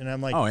Bailey's, and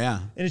I'm like, oh yeah.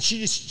 And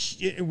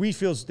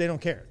Wheatfields, they don't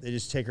care. They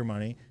just take her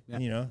money. Yeah.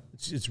 And,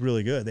 it's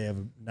really good. They have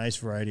a nice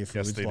variety of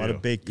foods, a lot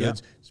of baked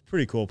goods. Yeah. It's a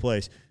pretty cool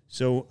place.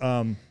 So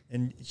and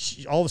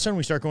all of a sudden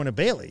we start going to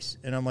Bailey's,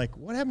 and I'm like,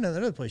 what happened to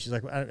that other place? She's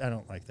like, I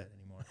don't like that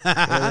anymore.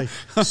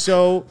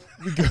 So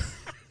we go,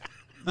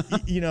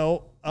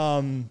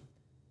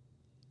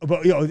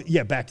 But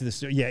back to the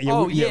story. Yeah.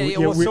 Well,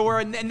 so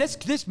we're and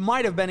this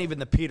might have been even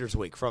the Peters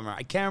week from her.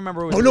 I can't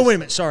remember. Wait a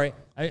minute. Sorry,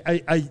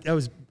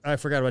 I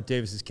forgot about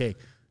Davis's cake.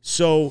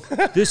 So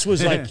this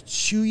was like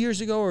 2 years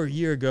ago or a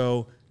year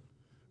ago.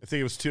 I think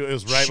it was two. It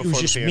was right before. It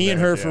was just me and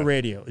her for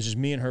radio. It was just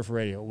me and her for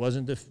radio. It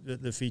wasn't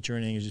the feature or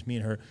anything. It was just me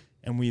and her.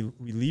 And we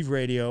leave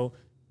radio,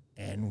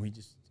 and we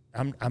just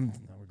we're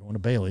going to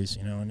Bailey's,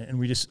 and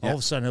we just all of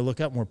a sudden I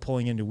look up and we're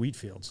pulling into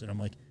Wheatfields, and I'm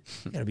like,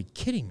 you got to be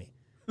kidding me.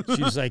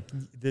 She's like,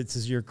 this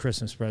is your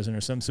Christmas present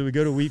or something. So we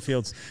go to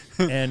Wheatfields,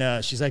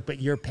 and she's like,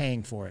 but you're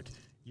paying for it.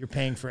 You're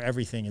paying for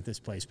everything at this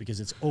place because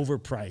it's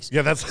overpriced.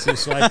 Yeah, that's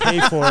so I pay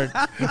for it.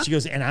 And she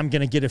goes, and I'm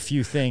going to get a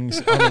few things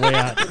on the way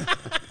out.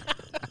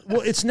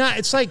 Well, it's not.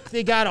 It's like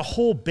they got a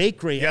whole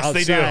bakery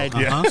outside. Yes, they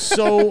do. Yeah.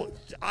 So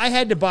I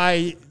had to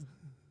buy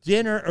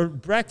dinner or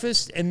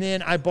breakfast, and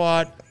then I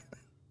bought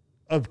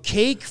a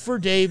cake for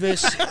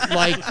Davis,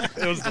 like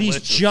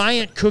these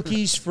giant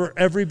cookies for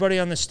everybody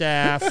on the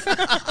staff,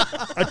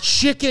 a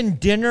chicken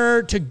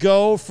dinner to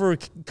go for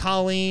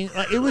Colleen.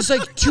 It was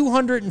like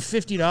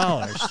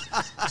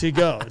 $250 to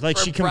go. Like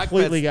she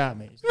completely got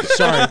me.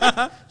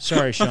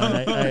 Sorry, Sean.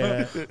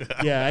 I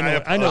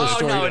know the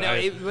story. No,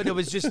 it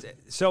was just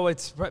so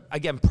it's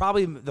again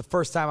probably the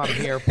first time I'm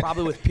here,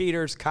 probably with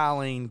Peters,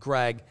 Colleen,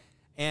 Greg.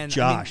 And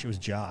Josh, it was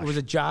Josh. Was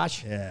it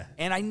Josh? Yeah.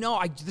 And I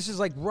know this is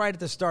like right at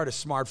the start of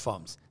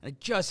smartphones. And I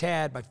just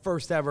had my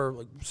first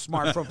ever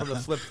smartphone from the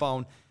flip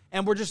phone.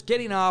 And we're just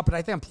getting up, and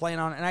I think I'm playing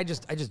on it, and I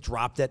just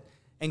dropped it.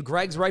 And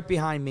Greg's right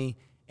behind me,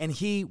 and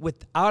he,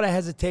 without a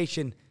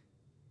hesitation,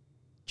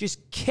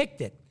 just kicked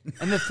it.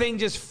 And the thing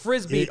just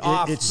frisbeed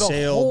off. It the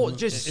sailed. Whole,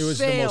 it was sailed.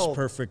 The most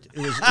perfect.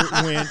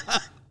 It went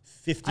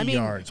 50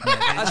 yards, man.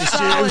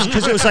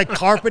 Because it was like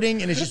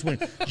carpeting, and it just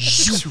went.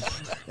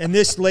 And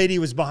this lady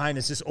was behind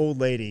us, this old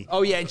lady.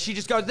 Oh, yeah, and she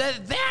just goes,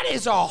 that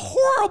is a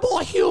horrible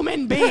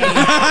human being. That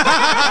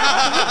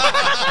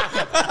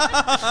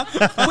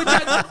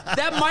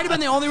might have been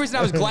the only reason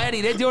I was glad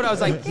he didn't do it. I was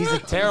like, he's a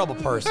terrible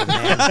person,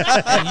 man.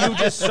 And you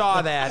just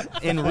saw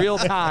that in real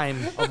time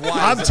of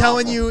why. I'm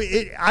telling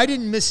you, I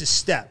didn't miss a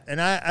step,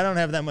 and I don't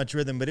have that much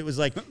rhythm, but it was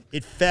like,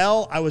 it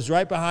fell, I was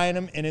right behind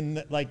him,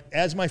 and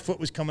as my foot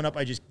was coming up,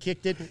 I just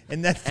kicked it,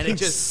 and that thing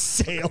just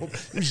sailed.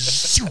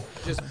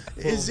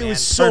 It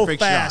was so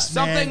fast,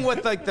 man. Something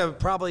with like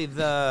probably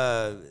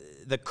the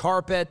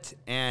carpet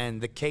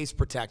and the case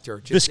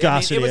protector.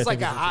 Viscosity. It was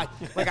like a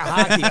hockey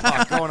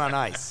puck going on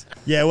ice.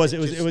 Yeah, it was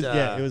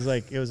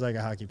like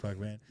a hockey puck,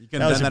 man. You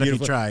could have done that if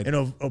you tried.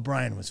 And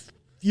O'Brien was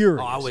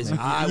furious. Oh, I was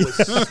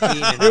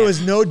steaming. There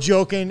was no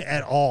joking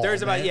at all.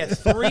 There's about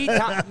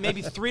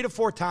maybe 3 to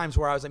 4 times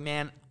where I was like,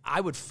 man, I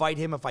would fight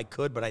him if I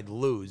could, but I'd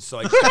lose. So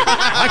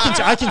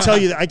I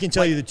can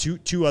tell you the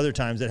two other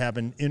times that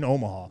happened in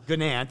Omaha.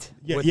 Gannett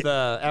with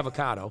the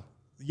avocado.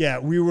 Yeah,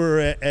 we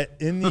were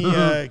in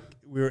the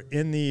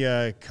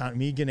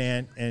me,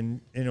 Gannett,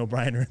 and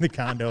O'Brien are in the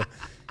condo,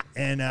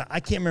 and I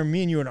can't remember.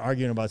 Me and you were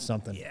arguing about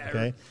something. Yeah,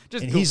 okay.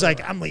 And he's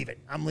like, "I'm leaving.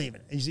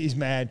 He's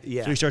mad.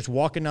 Yeah. So he starts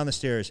walking down the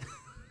stairs,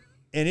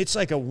 and it's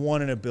like a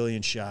 1 in a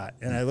billion shot.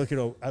 And I look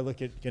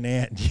at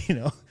Gannett,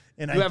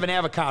 And you have an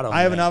avocado.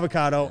 I have an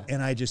avocado,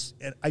 and I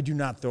do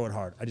not throw it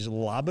hard. I just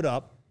lob it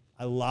up.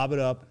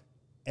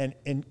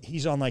 And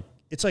he's on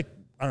it's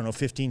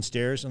 15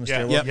 stairs on the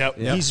stairwell. Yep.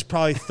 He's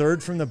probably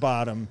third from the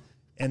bottom,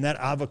 and that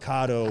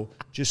avocado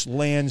just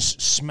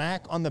lands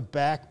smack on the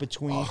back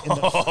between in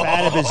the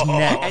fat of his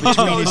neck,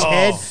 between his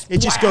head. It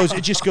just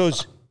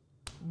goes.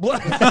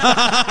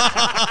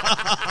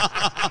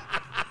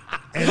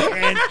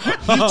 and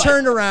he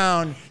turned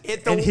around,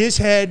 and his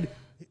head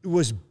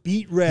was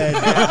beet red,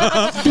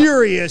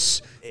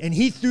 furious, and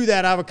he threw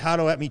that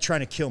avocado at me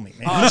trying to kill me,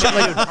 man.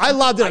 I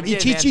loved it.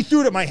 He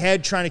threw it at my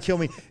head trying to kill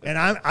me, and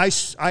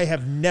I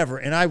have never,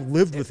 and I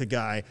lived with a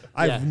guy,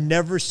 I've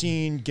never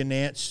seen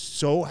Gannett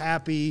so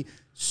happy,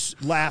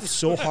 laugh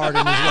so hard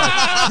in his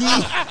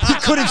life. He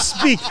couldn't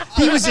speak.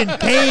 He was in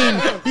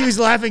pain. He was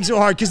laughing so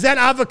hard because that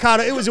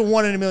avocado, it was a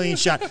 1 in a million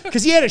shot.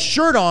 Because he had a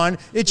shirt on,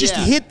 it just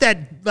hit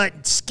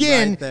that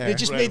skin. Right, it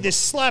just made this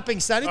slapping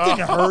sound. It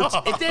didn't hurt.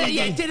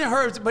 It didn't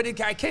hurt, but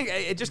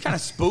it just kind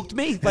of spooked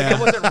me. Like I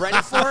wasn't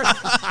ready for it,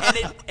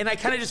 and I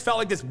kind of just felt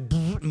like this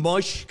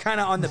mush kind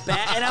of on the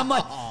back, and I'm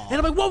like,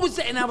 what was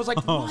that? And I was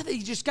like, what?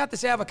 You just got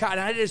this avocado,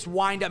 and I just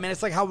wind up, man.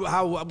 It's like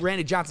how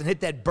Randy Johnson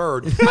hit that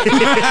bird.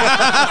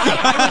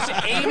 I was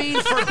aiming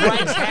for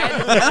Greg's head.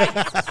 And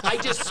I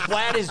just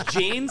splat his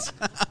jeans.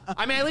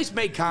 I mean, I at least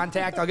made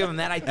contact. I'll give him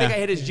that. I think I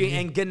hit his jeans.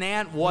 And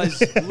Gannett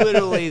was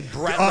literally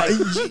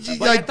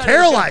like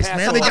paralyzed,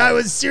 man. The guy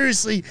was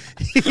seriously.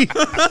 He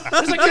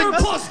was like, "You're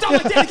pull stuff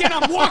like that again.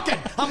 I'm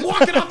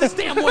walking off this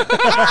damn way.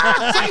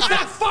 It's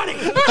not funny."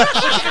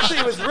 Actually,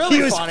 it was really funny.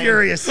 He was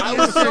furious.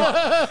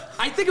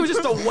 I think it was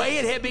just the way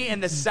it hit me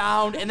and the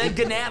sound, and then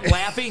Gannett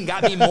laughing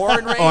got me more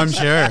enraged. Oh, I'm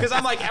sure. Because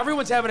I'm like,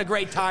 everyone's having a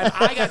great time.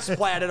 I got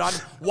splatted on.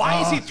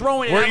 Why is he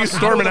throwing it? Were you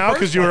storming out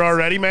because you were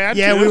already mad?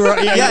 Yeah, we were.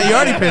 Yeah, you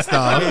already pissed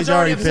off. He was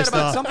already pissed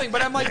about off. something,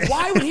 but I'm like,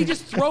 why would he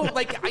just throw?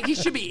 Like, he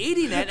should be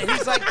eating it, and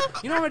he's like,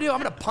 you know what I'm gonna do? I'm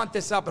gonna punt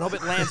this up and hope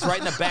it lands right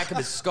in the back of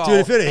his skull. Dude,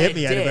 if it had hit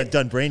me, I'd have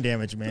done brain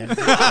damage, man.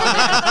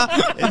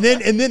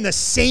 and then the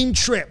same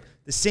trip,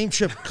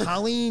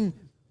 Colleen.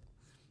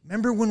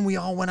 Remember when we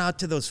all went out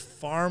to those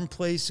farm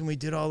place and we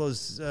did all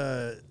those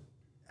hay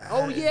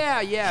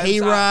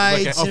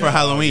rides? For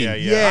Halloween.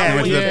 Yeah. We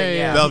went to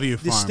the Bellevue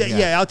farm.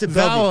 Out to Bellevue.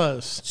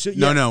 Dallas. So,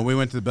 No, we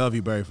went to the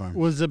Bellevue Berry Farm.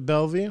 Was it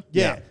Bellevue?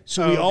 Yeah.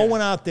 So we all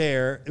went out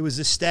there. It was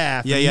the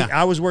staff. Yeah.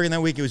 I was working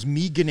that week. It was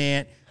me,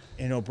 Gannett,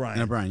 and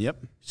O'Brien. Yep.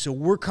 So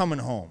we're coming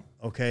home,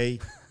 okay?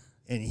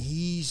 And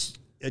he's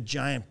a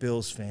giant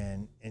Bills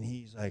fan, and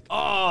he's like,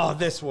 oh,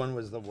 this one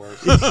was the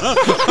worst. This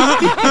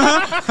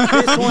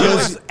one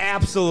was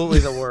absolutely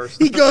the worst.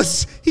 He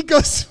goes,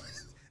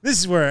 this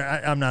is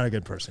where I'm not a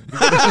good person.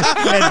 But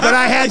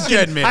I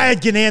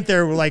had Gannett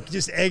there, like,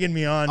 just egging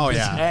me on. Oh,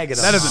 yeah. Egging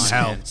that him doesn't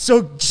on. help.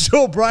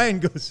 So Brian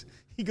goes,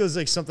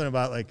 like something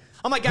about, like,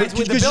 I'm like, guys,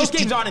 when the Bills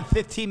game's on in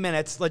 15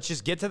 minutes, let's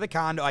just get to the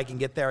condo. I can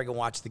get there. I can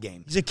watch the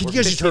game. He's like, can you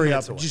guys just hurry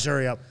up? Just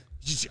hurry up.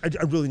 I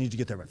really need to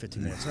get there by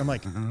 15 minutes. And I'm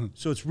like,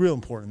 so it's real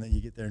important that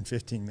you get there in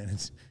 15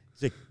 minutes.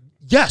 He's like,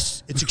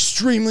 yes, it's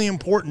extremely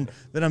important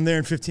that I'm there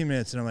in 15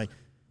 minutes. And I'm like,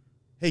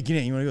 hey,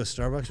 Gannett, you want to go to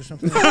Starbucks or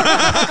something?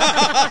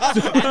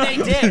 And they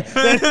did.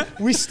 Then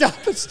we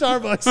stopped at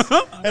Starbucks,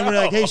 and we're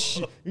like, hey,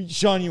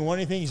 Sean, you want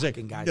anything? He's like,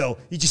 no.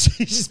 He's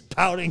just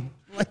pouting.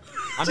 Like,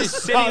 I'm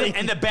just sitting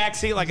in the back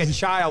seat like a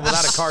child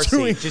without a car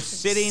seat,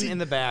 just sitting in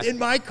the back. In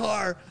my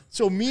car.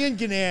 So me and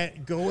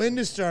Gannett go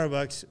into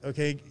Starbucks,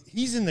 okay?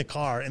 He's in the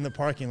car in the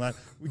parking lot.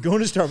 We go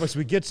into Starbucks,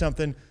 we get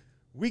something.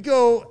 We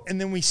go,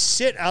 and then we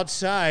sit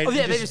outside. Oh,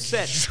 yeah, they just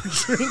sit.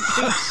 Drinking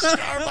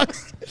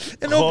Starbucks.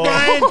 And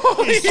O'Brien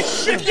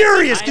is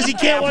furious because he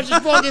can't watch his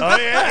fucking. Oh,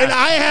 yeah. And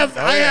I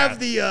have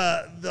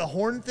the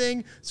horn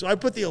thing, so I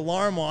put the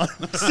alarm on.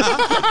 So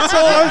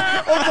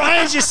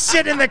O'Brien's just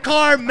sitting in the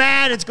car,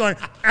 mad. It's going,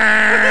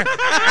 and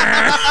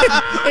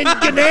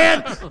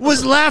Gannett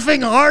was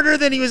laughing harder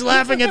than he was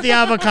laughing at the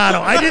avocado.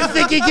 I didn't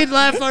think he could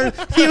laugh harder.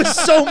 He was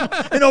so,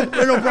 and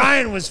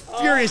O'Brien was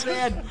furious.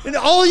 And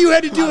all you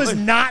had to do was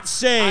not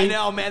say. I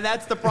know, man.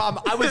 That's the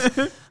problem.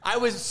 I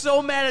was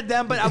so mad at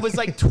them, but I was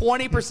like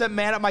 20%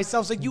 mad at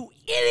myself. It's like, you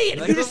idiot!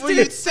 Like, you just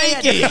didn't say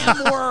a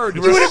damn word.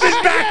 You would have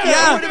been back there.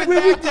 Yeah, would have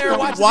been back there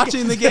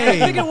watching the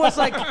game. I think it was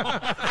like,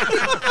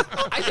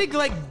 I think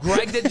like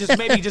Greg did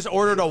just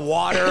ordered a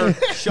water.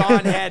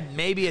 Sean had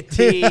maybe a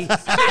tea. They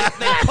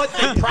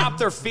propped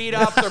their feet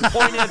up. They're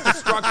pointing at the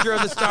structure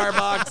of the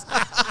Starbucks.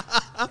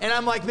 And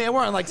I'm like, man,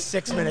 we're on like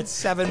 6 minutes,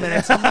 7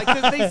 minutes. I'm like,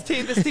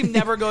 this team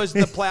never goes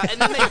to the playoffs.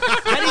 And then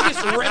he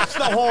just rips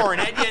the horn,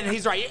 and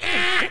he's right.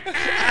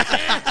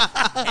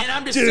 And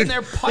I'm just sitting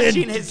there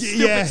punching his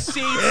stupid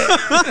seats.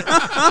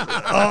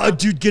 Oh,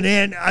 dude,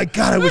 Gannett,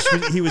 I wish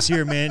he was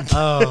here, man.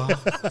 Oh.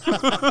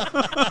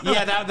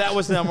 Yeah, that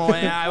was the number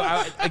one.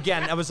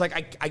 I was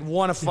like, I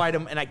want to fight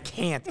him, and I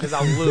can't because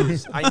I'll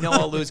lose. I know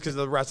I'll lose because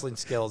of the wrestling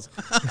skills.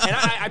 And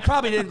I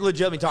probably didn't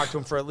legitimately talk to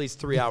him for at least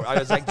 3 hours. I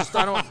was like,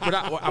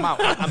 I'm out.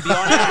 I'm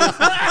beyond anger.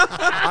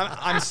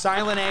 I'm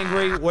silent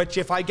angry, which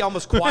if I get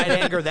almost quiet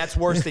anger, that's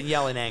worse than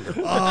yelling anger.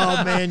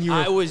 Oh, man,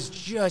 I was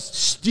just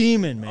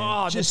steaming, man.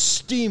 Oh, just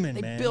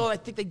steaming, man. Bill, I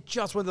think they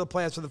just went to the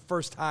playoffs for the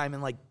first time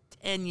in like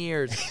 10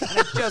 years. And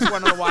I just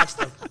wanted to watch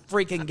the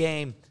freaking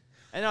game.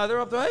 And they're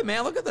up there, hey,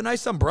 man, look at the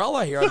nice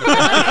umbrella here. On the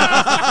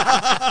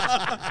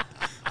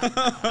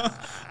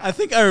I I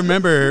think I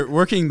remember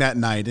working that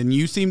night, and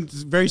you seemed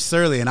very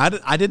surly, and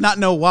I did not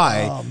know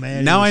why. Oh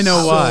man! Now I know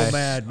so why.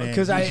 Mad, man.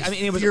 Because I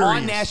mean, it was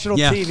on national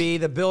TV,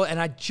 the bill,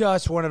 and I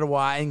just wanted to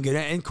watch. And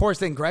of course,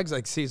 then Greg's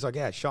like, he's like,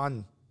 yeah,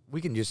 Sean,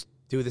 we can just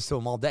do this to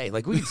him all day.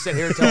 Like we can sit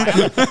here until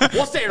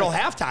we'll stay here till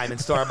halftime in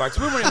Starbucks.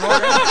 We weren't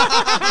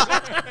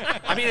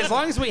loitering. I mean, as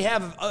long as we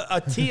have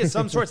a tea of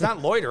some sort, it's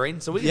not loitering,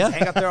 so we can just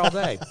hang up there all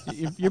day.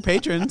 Your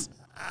patrons.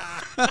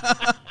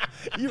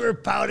 You were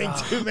pouting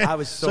too, man. I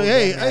was so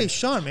hey,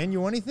 Sean, man, you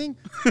want anything?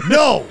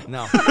 No.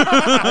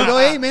 I go,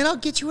 hey, man, I'll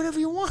get you whatever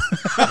you want.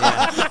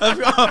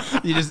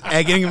 You're just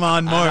egging him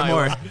on more and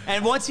more.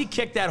 And once he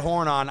kicked that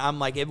horn on, I'm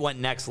like, it went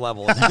next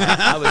level.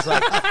 I was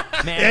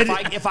like, man,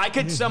 if I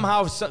could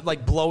somehow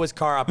like blow his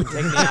car up and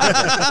take me out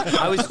there,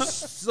 I was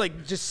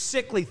just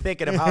sickly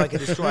thinking of how I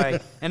could destroy.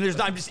 And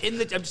I'm just sitting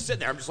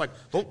there. I'm just like,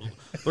 oh,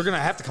 they're gonna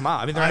have to come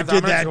out. I mean, I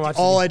did that.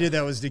 All I did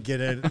that was to get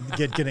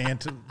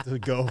Ganant to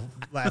go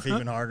laugh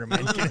even harder, man.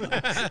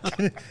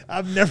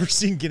 I've never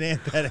seen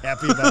Ganant that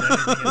happy about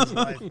anything in his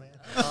life, man.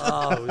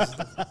 Oh,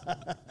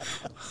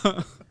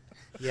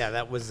 yeah,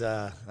 that was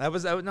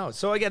no.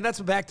 So again, that's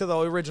back to the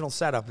original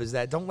setup. Is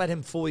that don't let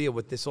him fool you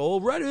with this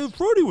old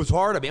Freddie was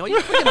hard on me. Well,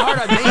 you're freaking hard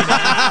on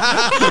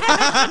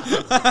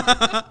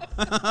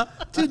me, man.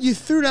 Dude, you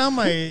threw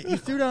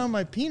down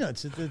my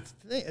peanuts at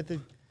the.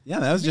 Yeah,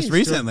 that was just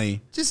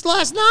recently. Just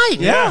last night.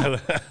 Yeah.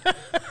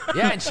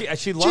 Yeah, and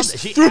she loved just it.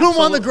 She threw them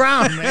on the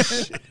ground, man.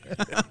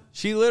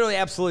 She literally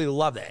absolutely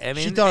loved it. I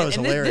mean, she thought it was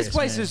hilarious. This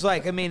place man. is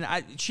like, I mean,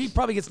 she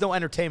probably gets no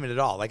entertainment at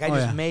all. Like, I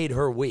just made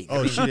her week. Oh,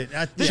 I mean, she did.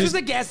 This was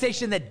a gas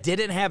station that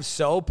didn't have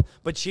soap,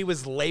 but she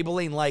was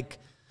labeling like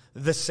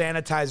the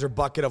sanitizer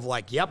bucket of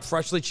like, yep,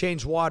 freshly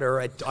changed water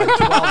at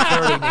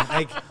 12:30.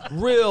 Like,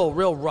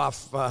 real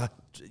rough.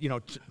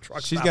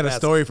 Truck. She's got a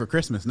story for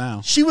Christmas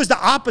now. She was the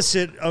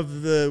opposite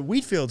of the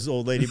Wheatfield's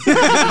old lady.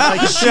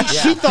 Like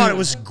she thought it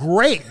was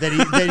great that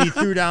he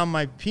threw down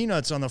my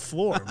peanuts on the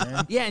floor,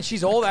 man. Yeah, and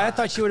she's old. I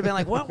thought she would have been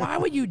like, "What? Why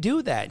would you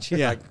do that?" And she's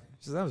like,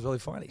 she said, "That was really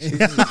funny." She's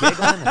just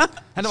giggling, and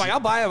I'm like,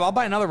 "I'll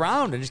buy another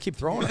round and just keep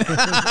throwing it."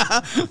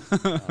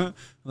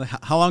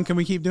 How long can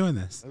we keep doing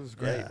this? It was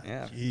great.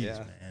 Yeah. Jeez,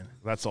 man.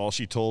 That's all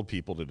she told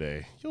people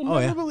today. You'll Oh,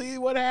 never yeah.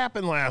 believe what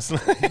happened last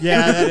night.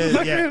 Yeah, that is.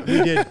 Yeah,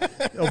 we did.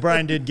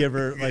 O'Brien did give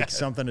her like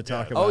something to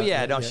talk about. Oh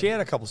yeah, no, she had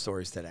a couple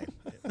stories today.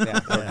 Yeah,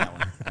 that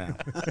one.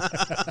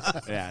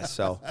 Yeah.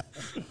 So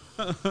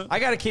I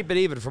got to keep it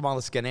even from all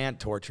the Ganant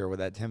torture with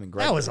that him and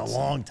Greg. That was a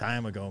long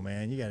time ago,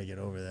 man. You got to get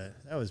over that.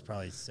 That was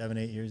probably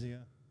 7-8 years ago.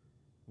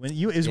 When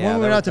we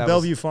went out to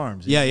Bellevue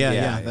Farms.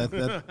 Yeah.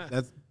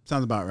 That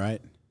sounds about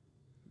right.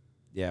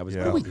 Yeah, it was.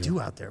 What do we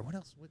do out there? What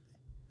else?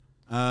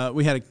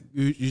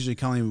 Usually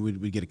Colleen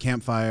would get a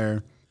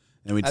campfire,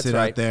 and we'd sit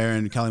out there,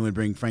 and Colleen would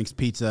bring Frank's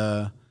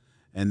Pizza,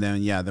 and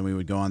then we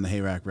would go on the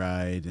hayrack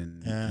ride,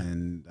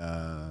 and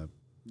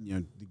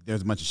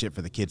there's a bunch of shit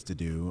for the kids to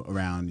do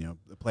around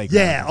the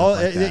playground.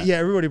 Yeah,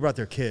 everybody brought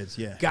their kids.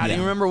 Yeah, God, you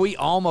remember we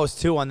almost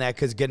too on that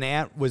because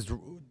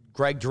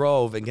Greg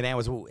drove and Ganant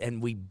was,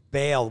 and we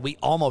bailed. We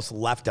almost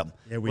left him.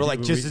 Yeah, we're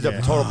like, just as a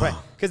total prank.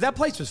 Because that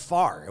place was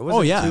far. It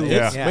wasn't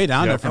it's way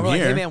down there from here.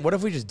 Like, hey, man, what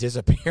if we just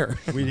disappear?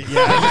 Just leave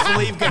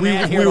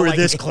Ganant here. We were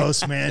this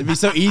close, man. It'd be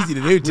so easy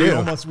to do,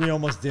 too. We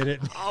almost did it.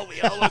 Oh,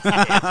 we almost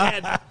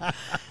did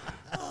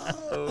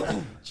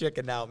it.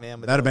 Chicken out,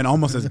 man. That'd have been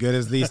almost as good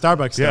as the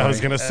Starbucks story. Yeah, I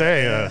was going to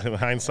say, in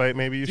hindsight,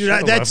 maybe you should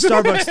have that left.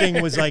 Starbucks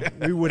thing was like,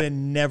 we would have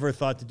never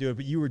thought to do it,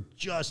 but you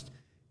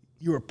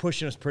were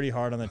pushing us pretty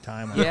hard on the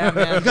time. Yeah,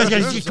 man. You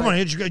guys, come on,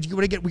 we got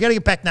to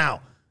get back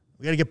now.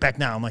 We got to get back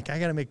now. I'm like, I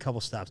got to make a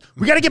couple stops.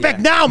 We got to get back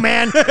now,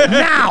 man.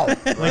 Now.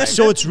 Like,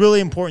 so it's really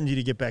important to you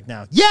to get back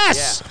now.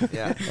 Yes.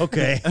 Yeah.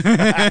 Okay.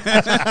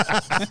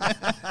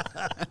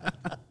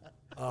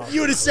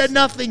 You would have said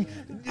nothing.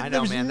 I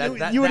know, man.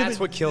 That's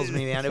what kills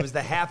me, man. It was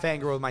the half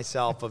anger with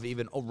myself of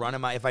even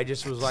running if I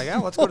just was like, oh,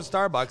 let's go to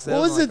Starbucks.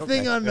 What was the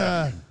thing on,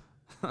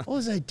 what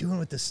was I doing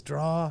with the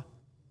straw?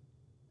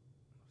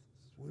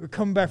 We were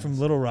coming back from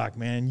Little Rock,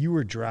 man, and you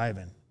were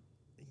driving.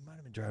 You might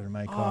have been driving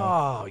my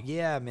car. Oh,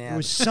 yeah, man. There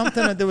was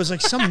something, there was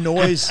like some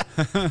noise.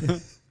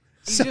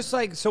 He's just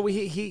like, so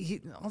he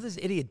all this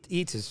idiot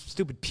eats his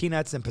stupid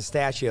peanuts and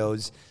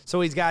pistachios. So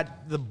he's got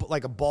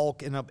like a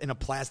bulk in a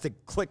plastic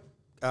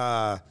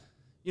container.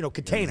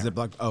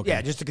 Ziploc, okay.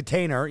 Yeah, just a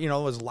container, it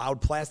was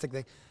loud plastic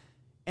thing.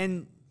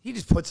 And he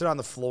just puts it on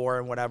the floor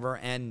and whatever,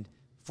 and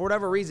for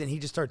whatever reason, he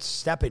just starts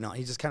stepping on it.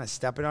 He's just kind of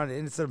stepping on it,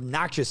 and it's an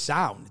obnoxious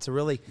sound. It's a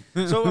really...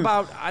 So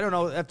about, I don't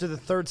know, after the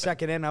third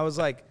second in, I was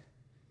like,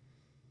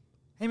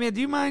 hey, man, do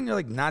you mind you're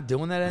like not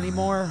doing that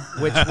anymore?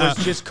 Which was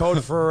just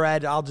code for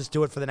I'll just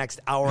do it for the next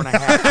hour and a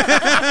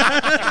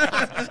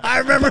half. I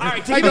remember. All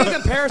right, to give you a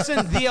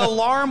comparison, the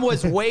alarm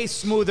was way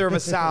smoother of a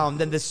sound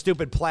than this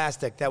stupid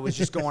plastic that was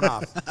just going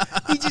off.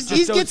 He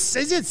gets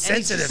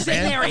sensitive,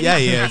 man. Yeah,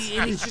 he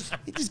is.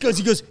 He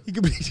goes,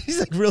 he's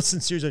like real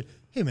sincere. He's like,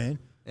 hey, man.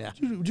 Yeah.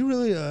 Do you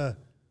really?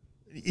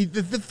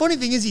 The funny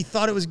thing is, he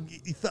thought I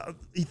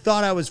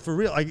was for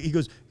real. He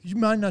goes, "Do you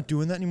mind not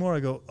doing that anymore?" I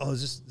go, "Oh,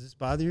 does this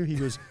bother you?" He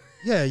goes,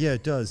 "Yeah,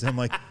 it does." And I'm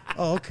like,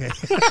 Oh, okay.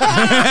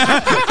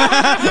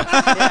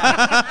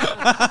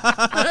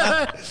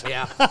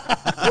 Yeah.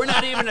 We're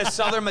not even in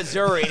Southern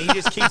Missouri, and he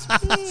just keeps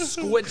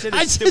squinching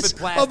his stupid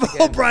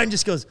plastic. O'Brien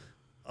just goes,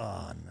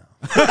 oh, no.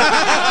 No,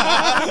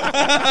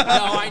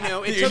 I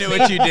knew. You knew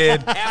what you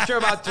did. After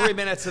about 3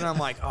 minutes, and I'm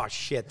like, oh,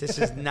 shit, this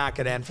is not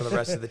going to end for the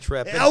rest of the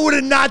trip. I would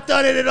have not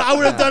done it. I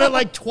would have done it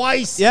like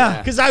twice. Yeah.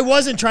 Because I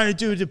wasn't trying to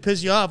do it to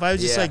piss you off. I was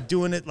just Yeah. like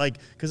doing it like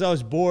because I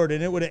was bored,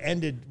 and it would have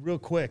ended real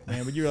quick,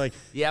 man. But you were like,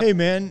 Yep. hey,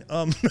 man.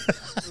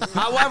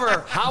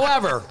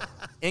 However,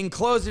 in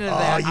closing to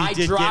that, you I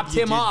did dropped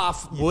get- him you did-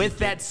 off you with did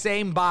that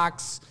same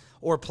box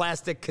or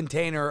plastic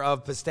container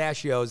of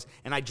pistachios,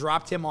 and I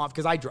dropped him off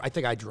because I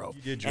think I drove.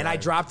 You did and I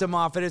drive. dropped him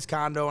off at his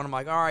condo, and I'm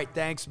like, all right,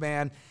 thanks,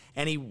 man.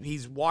 And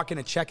he's walking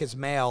to check his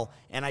mail,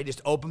 and I just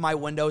open my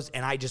windows,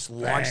 and I just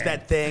launch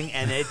that thing,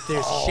 and it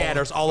just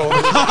shatters all over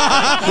the place.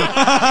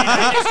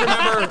 I just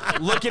remember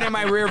looking in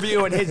my rear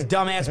view and his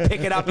dumbass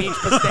picking up each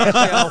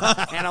pistachio,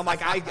 and I'm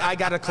like, I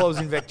got a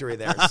closing victory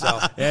there. So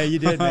Yeah, you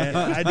did, man.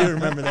 I do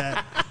remember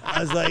that. I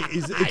was like,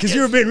 because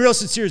you were being real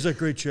sincere. He's like,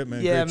 great trip,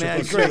 man. Yeah,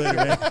 great trip.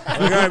 man, We'll see you later, man.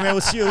 I'm like, all right, man,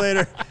 we'll see you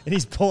later. And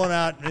he's pulling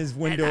out, and his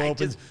window And I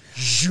opens.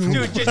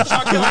 dude, just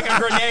chucked it like a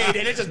grenade,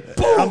 and it just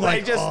boom. I'm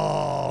like, I just,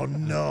 oh,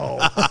 no.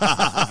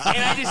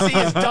 and I just see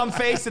his dumb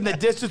face in the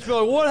distance, be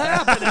like, what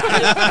happened? And I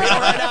just peel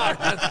right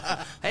out.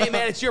 Hey,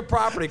 man, it's your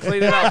property.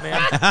 Clean it up,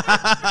 man.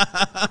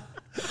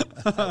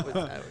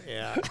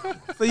 Yeah.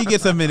 So you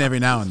get something in every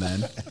now and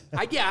then.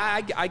 I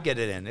get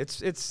it in.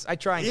 It's. I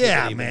try and keep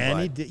Yeah, it even, man.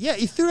 but- He did. Yeah,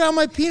 he threw down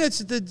my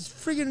peanuts at the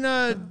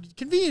friggin'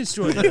 convenience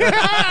store.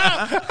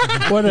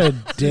 What a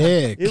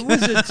dick. It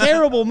was a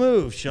terrible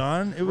move,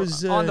 Sean. It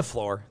was on the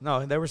floor.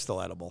 No, they were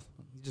still edible.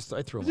 I threw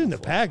It them was in on the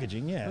floor.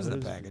 packaging. Yeah, It was in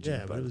but the packaging, Yeah,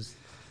 but but- it was.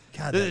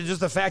 God,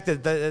 Just the fact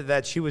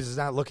that she was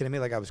not looking at me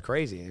like I was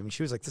crazy. I mean,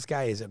 she was like, "This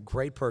guy is a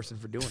great person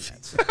for doing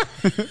that." So.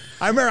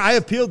 I remember I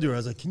appealed to her. I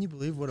was like, "Can you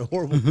believe what a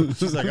horrible move?"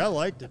 She's like, "I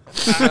liked it."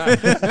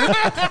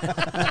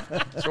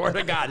 Swear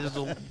to God, just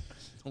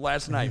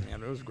last night,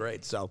 man, it was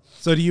great. So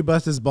So do you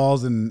bust his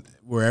balls in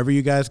wherever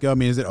you guys go? I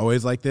mean, is it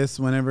always like this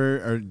whenever,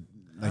 or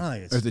think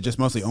it's- or is it just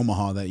mostly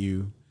Omaha that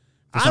you?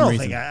 For I some don't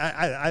reason? think.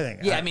 I think.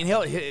 yeah, I I, mean,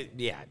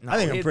 I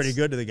think I'm pretty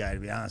good to the guy, to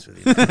be honest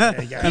with you.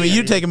 I mean,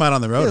 you take him out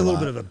on the road. He's a a little lot.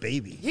 bit of a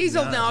baby. He's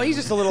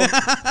just a little.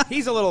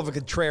 He's a little of a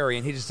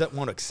contrarian. He just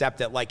won't accept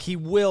it. Like he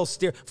will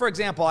steer. For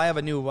example, I have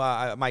a new.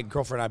 My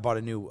girlfriend and I bought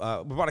a new.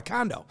 We bought a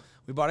condo.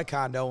 We bought a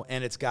condo,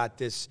 and it's got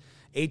this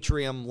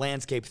atrium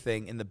landscape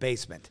thing in the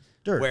basement.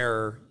 Dirt.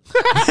 Where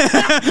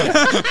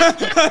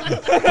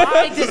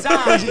by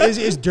design,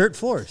 Is dirt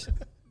floors?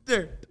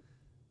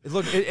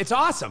 look, it's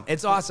awesome.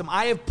 It's awesome.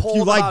 I have pulled.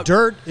 You like about,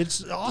 dirt?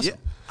 It's awesome.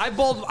 I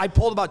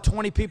pulled about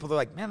 20 people. They're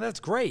like, man, that's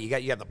great. You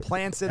got the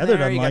plants in Heather there.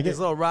 doesn't You got like these it.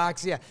 little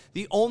rocks. Yeah.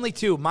 The only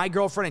two, my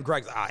girlfriend and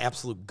Greg,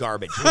 absolute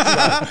garbage.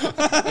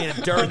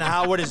 Dirt in the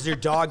house. What is your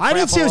dog? I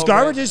didn't crap say it was all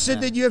over garbage. it? I just said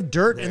that you have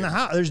dirt in the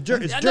house. There's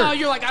dirt. It's dirt. No,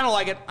 you're like, I don't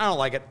like it. I don't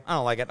like it. I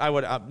don't like it. I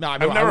would. No, I've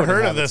never I wouldn't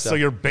heard have of it, this. So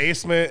your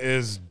basement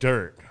is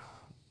dirt,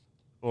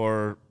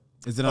 or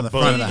Is it on the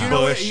bush. front of the you house?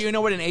 know, Bush. you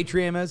know what an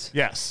atrium is?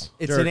 yes.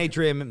 It's Dirt. an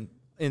atrium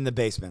in the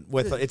basement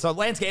with it's a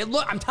landscape.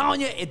 Look, I'm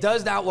telling you, it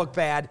does not look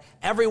bad.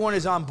 Everyone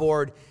is on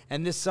board,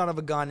 and this son of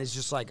a gun is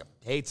just like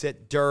hates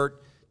it.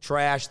 Dirt,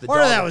 trash. The Part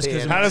dog of that will was pee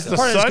because in it. How does the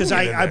sun get in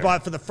I there?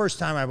 bought for the first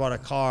time. I bought a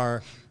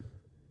car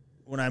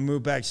when I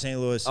moved back to St.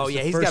 Louis. Oh It's yeah,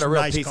 the he's first got a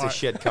real nice piece car. of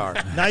shit car.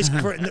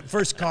 The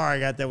first car I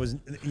got that was,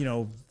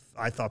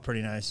 I thought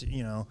pretty nice,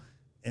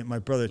 And my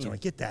brother told me,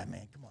 get that,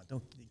 man. Come on,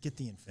 don't get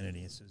the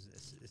Infinity. It's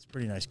a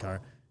pretty nice car.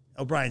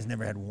 O'Brien's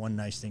never had one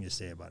nice thing to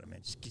say about it, man.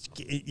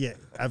 Yeah,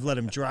 I've let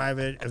him drive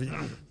it.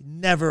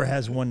 Never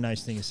has one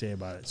nice thing to say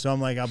about it. So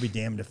I'm like, I'll be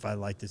damned if I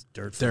like this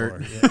dirt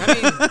floor. Yeah.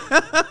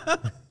 I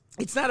mean,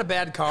 it's not a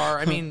bad car.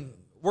 I mean,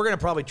 we're gonna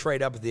probably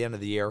trade up at the end of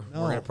the year.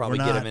 No, we're gonna probably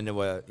we're get not. him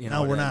into a.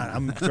 No, we're not.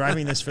 I'm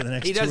driving this for the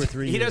next 2 or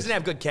 3 years. He doesn't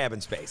have good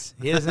cabin space.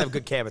 He doesn't have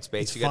good cabin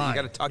space. It's You got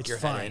fine. to tuck It's your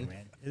fine, head in.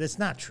 man. That's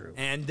not true.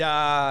 And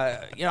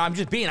I'm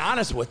just being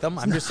honest with him.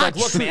 I'm just not like,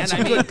 look, true. man. It's a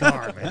I mean, good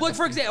car, man. look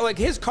for example, like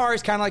his car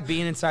is kind of like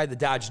being inside the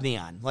Dodge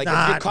Neon. Like if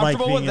Not you're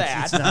comfortable like with being-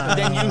 that, it's not.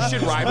 then you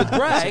should ride with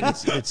Greg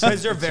It's-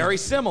 because they're very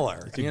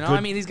similar. You know, good- I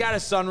mean, he's got a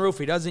sunroof.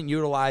 He doesn't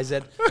utilize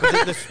it.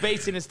 The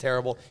spacing is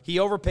terrible. He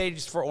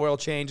overpays for oil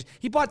change.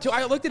 He bought two.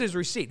 I looked at his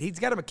receipt. He's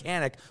got a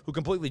mechanic who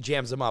completely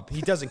jams him up.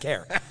 He doesn't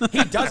care.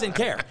 He doesn't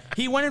care.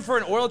 He went in for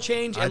an oil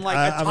change and like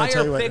a I'm gonna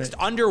tell you tire what, fixed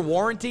man. under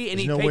warranty, and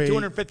he There's no paid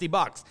way-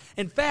 $250.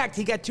 In fact,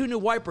 he got two new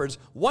wipers.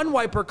 One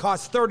wiper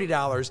cost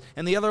 $30,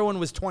 and the other one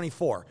was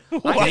 $24.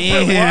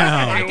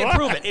 I can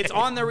prove it. It's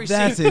on the receipt.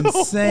 That's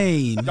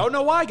insane. Don't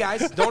know why,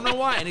 guys. Don't know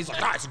why. And he's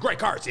like, it's a great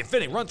car. It's the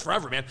Infiniti. Runs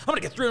forever, man. I'm going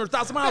to get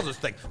 300,000 miles of this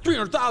thing.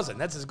 300,000.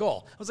 That's his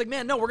goal. I was like,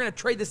 man, no, we're going to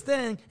trade this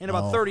thing in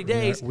about No, 30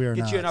 days. we are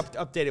get you an not.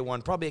 updated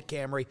one. Probably a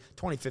Camry,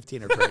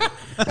 2015 or greater.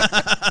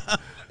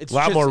 It's A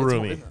lot just- more it's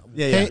roomy.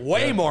 Yeah.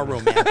 Way more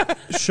room, man.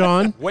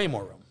 Sean, Way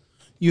more room.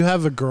 you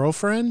have a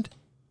girlfriend?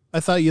 I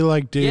thought you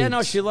liked dudes. Yeah,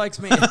 no, she likes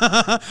me. He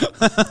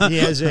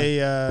has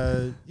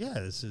a,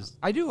 this is,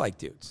 I do like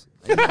dudes.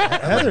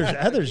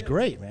 Heather's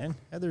great, man.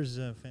 Heather's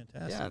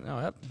fantastic. Yeah,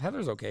 no,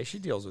 Heather's okay. She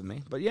deals with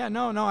me, but yeah,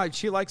 no,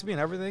 she likes me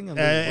and everything, and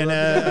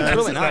it's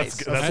really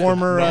nice. That's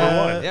former,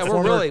 yeah,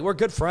 former, we're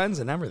good friends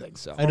and everything.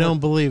 So I don't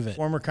believe it.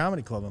 former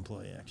comedy club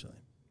employee, actually.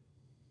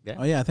 yeah.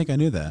 Oh yeah, I think I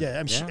knew that.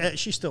 Yeah,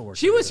 she still works.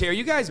 She was here.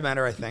 You guys met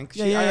her, I think.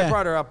 I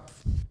brought her up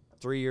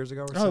 3 years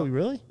ago or so. Oh,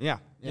 really? Yeah.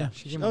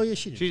 She came Oh, up. yeah,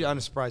 she did. She's on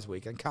a surprise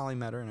weekend. Colleen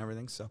met her and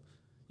everything, so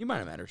you might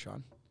have met her,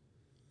 Sean.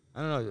 I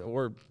don't know,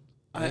 or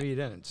maybe you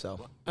didn't.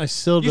 So I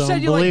still you don't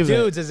said you like believe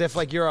dudes as if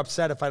like you're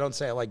upset if I don't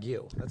say I like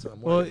you. That's what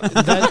I'm Well, worried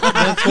about.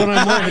 that's what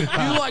I'm worried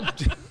about. You like.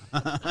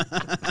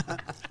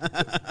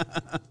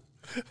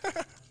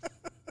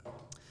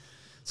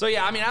 So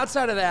yeah, I mean,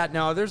 outside of that,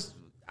 no.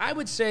 I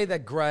would say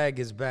that Greg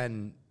has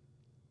been.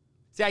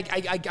 See,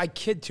 I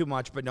kid too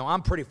much, but no,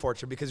 I'm pretty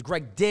fortunate because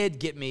Greg did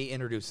get me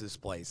introduced to this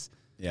place.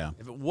 Yeah.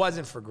 If it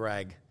wasn't for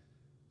Greg,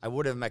 I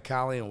would have met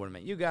Colleen, I would have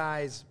met you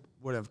guys,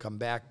 would have come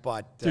back.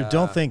 But Dude,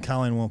 don't think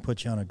Colleen won't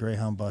put you on a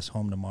Greyhound bus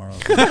home tomorrow.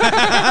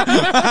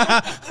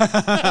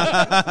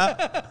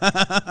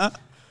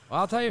 Well,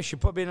 I'll tell you, she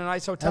put me in a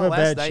nice hotel Have a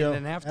last bad night show. and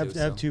didn't have to.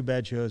 Have 2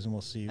 bad shows, and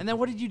we'll see you. And then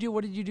what did you do?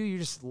 You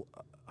just,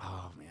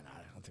 oh man,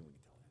 I don't think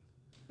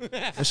we can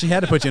tell. Well, she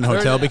had to put you in a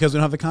hotel because we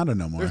don't have the condo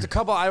no more. There's a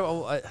couple.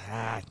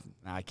 I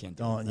can't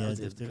do Don't.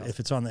 it. Yeah, if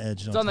it's on the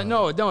edge, don't. It's on the,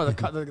 tell no,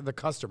 her. the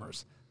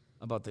customers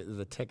about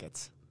the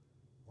tickets.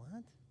 What?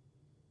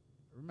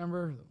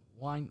 Remember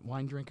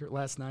wine drinker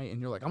last night, and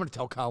you're like, I'm going to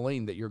tell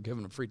Colleen that you're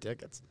giving them free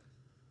tickets.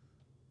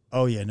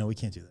 Oh yeah, no, we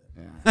can't do that.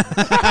 Yeah.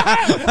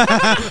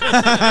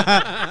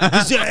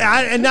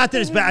 And not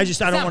that it's bad. I don't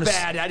not want to.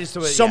 bad. I just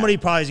somebody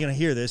probably is going to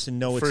hear this and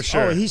know it's For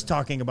sure. Oh, he's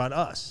talking about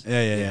us.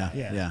 Yeah.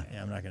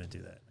 I'm not going to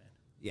do that,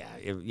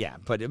 man. Yeah.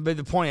 But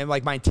the point,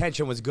 like, my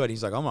intention was good.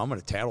 He's like, I'm going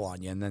to tattle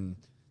on you, and then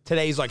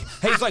today he's like,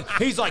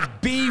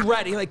 be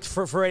ready. Like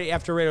for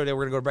after radio day,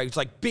 we're gonna go to break. He's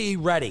like, be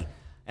ready,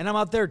 and I'm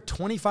out there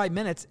 25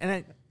 minutes,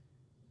 and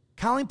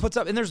Colleen puts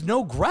up, and there's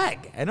no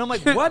Greg, and I'm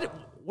like, what?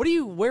 What are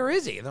you? Where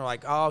is he? And they're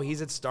like, oh,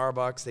 he's at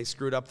Starbucks. They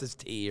screwed up this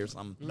tea or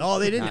something. No,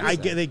 they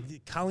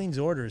didn't. Coleen's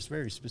order is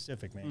very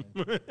specific, man.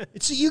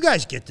 You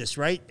guys get this,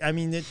 right? I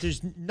mean, there's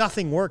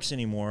nothing works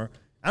anymore.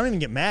 I don't even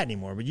get mad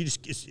anymore. But you go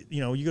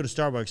to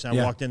Starbucks, and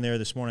I walked in there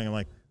this morning. I'm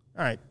like,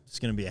 all right, it's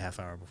going to be a half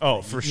hour before.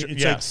 Oh, for sure.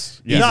 It's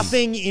Yes. like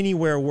nothing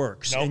anywhere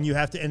works, Nope. and you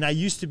have to. And I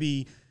used to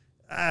be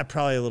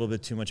probably a little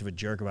bit too much of a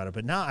jerk about it,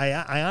 but now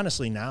I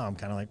honestly I'm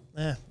kind of like,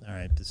 all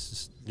right, this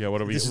is. Yeah,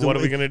 what are we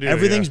going to do?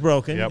 Everything's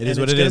broken. Yep. It is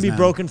what it's it going is to be now.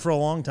 broken for a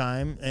long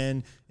time,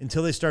 and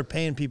until they start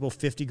paying people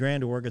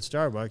 $50,000 to work at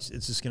Starbucks,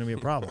 it's just going to be a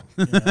problem.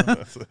 You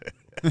know?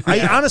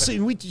 I honestly,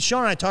 Sean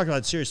and I talked about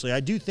it seriously.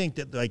 I do think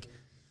that like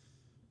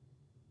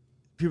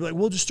people are like,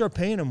 we'll just start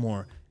paying them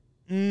more.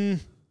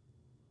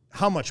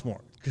 How much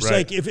more? Because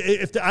Right. like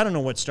if I don't know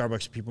what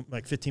Starbucks people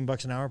like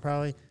 $15 an hour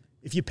probably.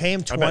 If you pay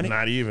them 20, I bet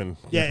not even.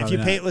 yeah. If you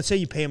probably pay, let's say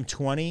you pay them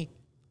 20,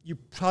 you're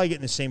probably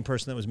getting the same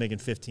person that was making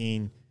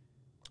 15.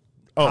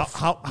 Oh,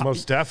 How-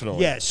 most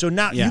definitely. Yeah, so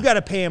now Yeah. you got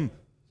to pay him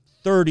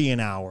 $30 an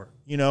hour,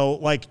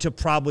 like to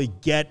probably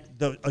get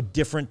a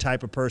different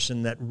type of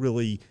person that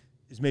really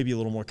is maybe a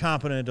little more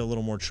competent, a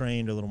little more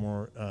trained, a little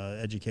more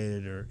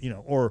educated,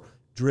 or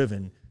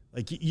driven.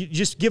 Like you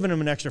just giving them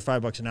an extra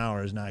 $5 an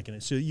hour is not going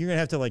to. So you're going to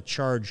have to like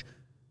charge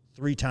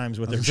 3 times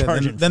what they're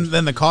charging.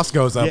 Then the cost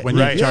goes up when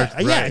right. you charge.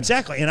 Yeah,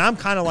 exactly. And I'm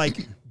kind of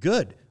like,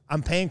 good.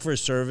 I'm paying for a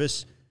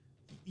service,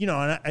 and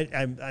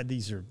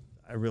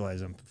I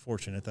realize I'm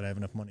fortunate that I have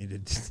enough money to.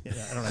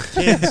 I don't have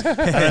kids. I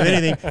don't have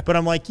anything. But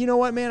I'm like, you know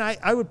what, man?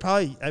 I would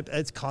probably.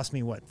 It's cost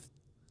me what,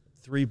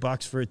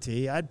 $3 for a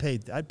tea. I'd pay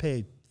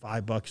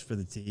 $5 for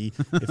the tea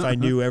if I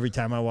knew every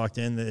time I walked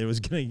in that it was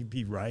going to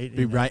be right.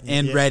 And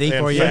ready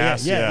And for you.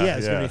 fast. Yeah,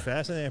 it's Yeah. going to be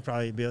fast, and I'd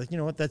probably be like, you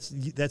know what?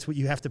 That's what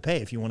you have to pay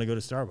if you want to go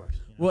to Starbucks.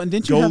 Well, and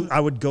didn't you have, I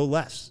would go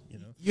less.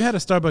 you had a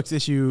Starbucks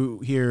issue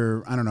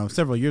here, I don't know,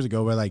 several years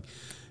ago where like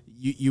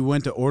you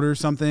went to order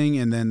something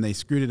and then they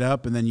screwed it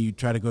up and then you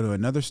try to go to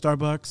another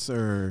Starbucks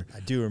or I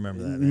do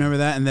remember that. man. remember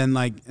that and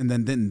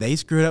then didn't they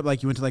screw it up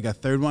like you went to like a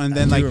third one and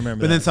then do like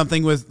remember but then that.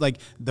 something was like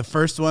the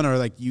first one or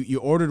like you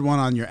ordered one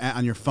on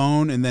your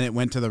phone and then it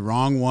went to the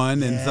wrong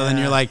one and so then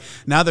Yeah. you're like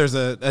now there's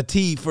a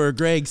tea for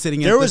Greg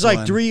sitting There at was this like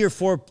one. 3 or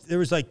 4. There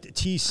was like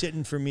tea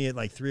sitting for me at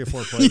like 3 or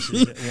 4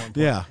 places at one point.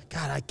 Yeah.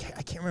 God, I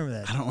can't remember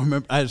that. I don't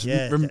remember. I just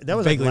Yeah, that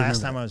was like vaguely last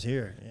remember. time I was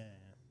here. Yeah.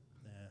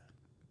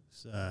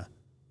 It's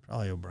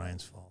probably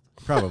O'Brien's fault.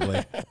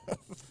 Probably.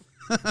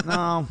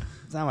 No,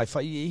 it's not my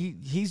fault.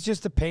 He's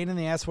just a pain in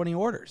the ass when he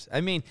orders.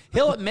 I mean,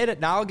 he'll admit it.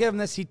 Now I'll give him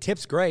this. He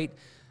tips great.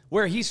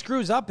 Where he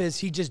screws up is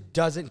he just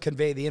doesn't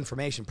convey the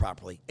information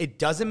properly. It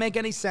doesn't make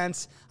any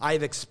sense.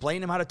 I've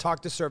explained him how to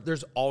talk to serve.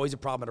 There's always a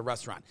problem at a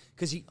restaurant.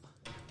 Because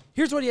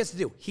here's what he has to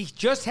do. He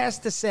just has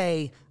to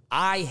say,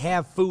 I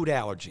have food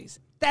allergies.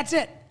 That's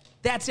it.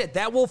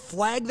 That will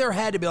flag their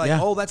head to be like,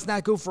 Yeah. oh, let's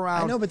not goof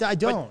around. I know, but I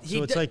don't.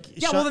 So it's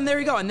like, yeah, well, then there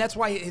you go. And that's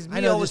why his I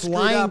know meal is this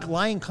screwed up.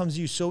 lying comes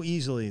to you so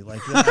easily. Like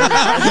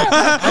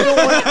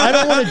I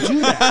don't want to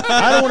do that.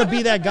 I don't want to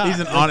be that guy. He's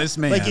an honest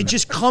man. Like it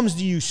just comes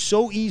to you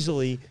so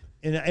easily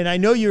And I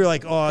know you're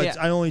like, oh, Yeah.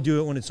 I only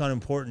do it when it's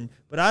unimportant,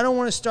 but I don't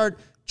want to start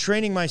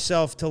training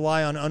myself to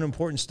lie on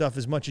unimportant stuff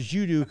as much as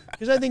you do,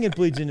 because I think it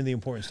bleeds into the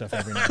important stuff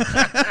every now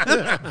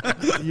and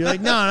then. You're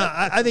like, no,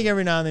 I think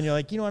every now and then you're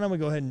like, you know what, I'm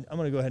gonna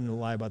go ahead and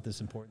lie about this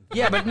important thing.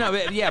 Yeah, but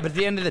at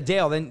the end of the day,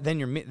 then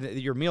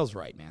your meal's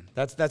right, man.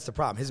 That's the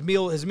problem. His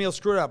meal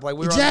screwed up. Like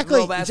we were on the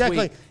grill last week,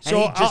 and so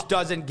he just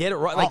doesn't get it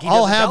right. Like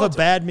I'll have a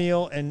bad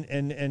meal and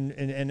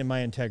in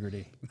my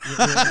integrity.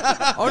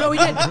 Oh no, he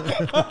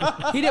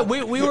did. He did.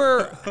 We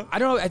were. I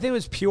don't know. I think it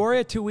was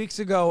Peoria 2 weeks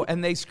ago,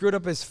 and they screwed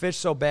up his fish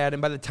so bad.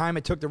 And by the time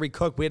it took to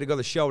recook, we had to go to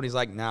the show. And he's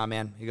like, "Nah,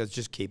 man." He goes,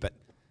 "Just keep it."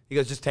 He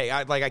goes, "Just take."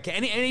 I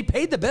can't. And he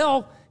paid the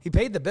bill. He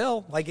paid the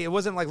bill. Like it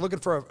wasn't like looking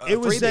for a It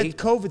was freebie. that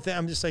COVID thing.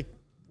 I'm just like,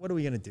 what are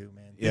we gonna do,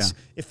 man? Yeah.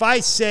 If I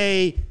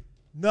say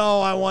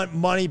no, I want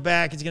money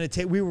back. It's gonna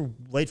take. We were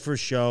late for a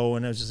show,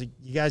 and I was just like,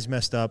 you guys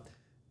messed up.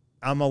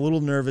 I'm a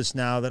little nervous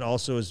now that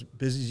also as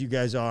busy as you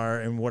guys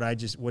are and what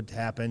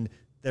happened,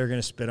 they're going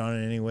to spit on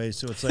it anyway.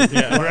 So it's like,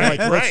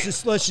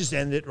 let's just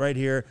end it right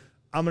here.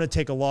 I'm going to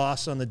take a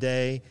loss on the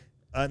day.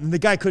 And the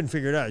guy couldn't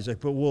figure it out. He's like,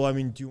 do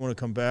you want to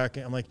come back?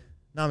 And I'm like,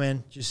 no,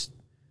 man, just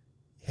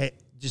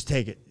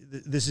take it.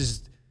 This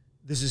is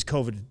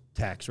COVID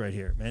tax right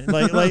here, man.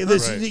 Like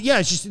this, Right. Yeah,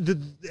 it's just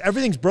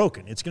everything's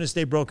broken. It's going to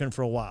stay broken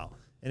for a while.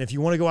 And if you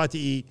want to go out to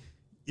eat,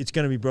 it's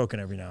going to be broken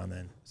every now and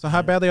then. So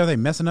how badly are they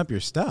messing up your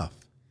stuff?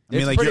 I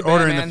mean, It's like pretty you're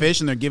ordering bad, man. the fish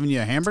and they're giving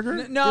you a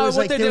hamburger? No,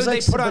 what they do is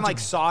they put on bunch like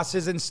of-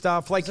 sauces and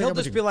stuff. Like like he'll a bunch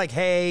just of- be like,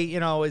 "Hey,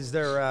 is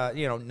there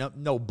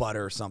no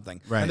butter or something?"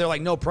 Right. And they're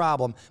like, "No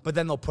problem." But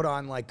then they'll put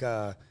on like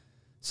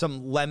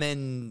some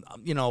lemon,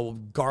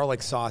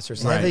 garlic sauce or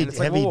something. Heavy, And it's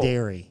like, heavy whoa.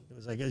 dairy.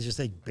 It was just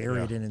like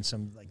buried in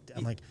some like.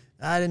 I'm like,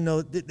 I didn't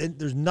know.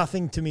 There's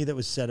nothing to me that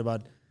was said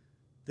about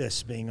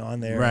this being on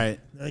there. Right.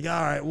 They're like,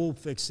 all right, we'll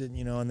fix it.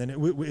 And then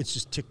it's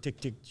just tick tick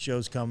tick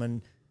shows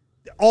coming.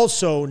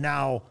 Also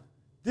now,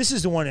 this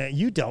is the one that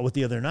you dealt with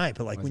the other night.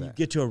 But like when you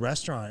get to a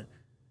restaurant,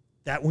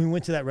 when we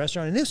went to that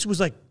restaurant, and this was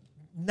like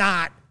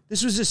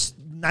This was this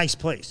nice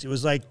place. It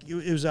was like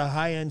it was a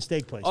high end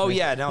steak place. Oh right?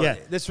 yeah, no,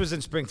 this was in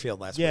Springfield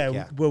last week.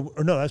 Yeah. Well,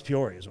 or no, that's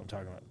Peoria is what I'm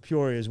talking about.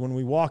 Peoria is when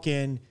we walk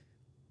in,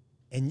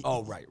 and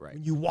Right.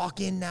 when you walk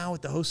in now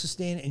at the hostess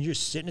stand, and you're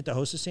sitting at the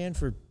hostess stand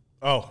for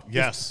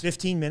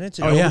 15 minutes,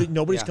 and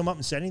nobody's come up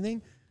and said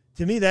anything.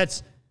 To me,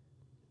 that's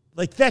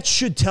like that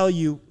should tell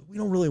you we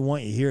don't really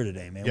want you here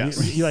today, man. Yes.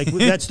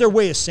 That's their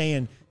way of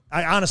saying.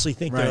 I honestly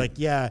think they're Right. like,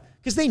 yeah,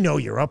 because they know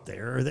you're up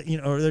there, or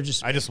that, or they're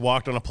just. I just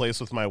walked on a place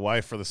with my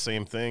wife for the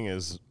same thing.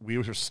 Is we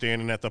were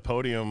standing at the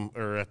podium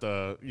or at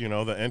the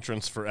the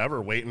entrance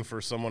forever, waiting for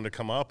someone to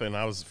come up, and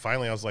I was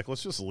like,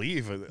 let's just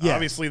leave. Yeah.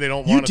 Obviously, they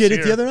don't You want us did it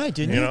here, the other night,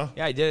 didn't you?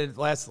 Yeah, I did it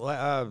last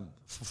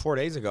 4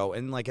 days ago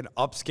in like an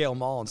upscale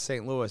mall in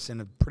St. Louis in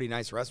a pretty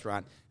nice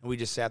restaurant, and we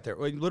just sat there,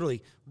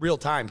 literally real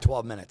time,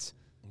 12 minutes.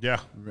 Yeah.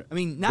 I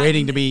mean,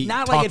 Waiting to be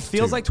not like it talked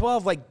feels to. like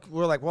 12. Like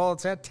we're like, well,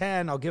 it's at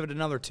 10. I'll give it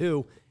another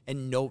 2,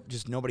 and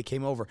just nobody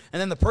came over.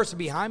 And then the person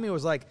behind me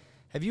was like,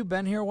 "Have you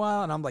been here a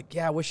while?" And I'm like,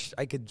 "Yeah, I wish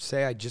I could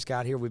say I just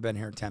got here. We've been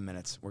here 10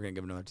 minutes. We're gonna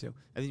give it another 2."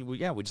 And then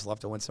we just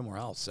left and went somewhere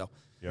else. So,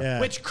 Yeah.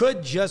 which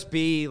could just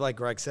be like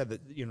Greg said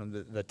that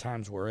the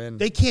times we're in.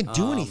 They can't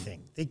do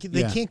anything. They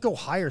Yeah. can't go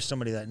hire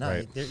somebody that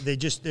night. Right.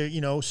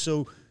 They're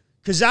so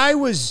because I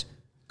was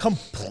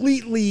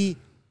completely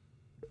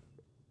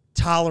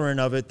tolerant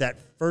of it that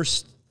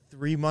first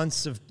 3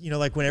 months of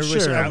like when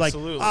everybody's Sure, I'm like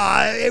absolutely.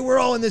 hey, we're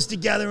all in this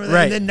together,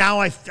 Right. and then now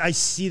I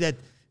see that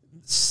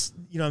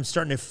I'm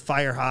starting to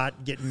fire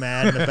hot, getting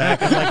mad in the back.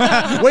 I'm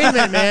like, wait a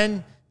minute,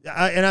 man,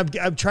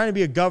 I'm trying to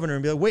be a governor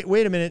and be like,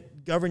 wait a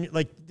minute, governor,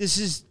 like this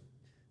is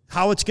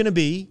how it's going to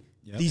be.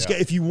 These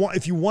guys, if you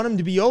want them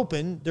to be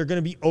open, they're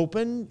going to be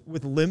open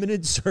with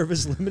limited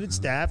service, limited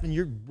staff, and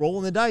you're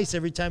rolling the dice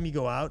every time you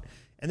go out.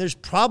 And there's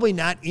probably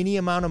not any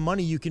amount of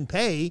money you can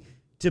pay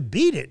to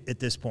beat it at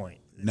this point.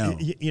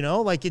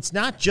 No. Like it's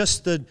not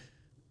just the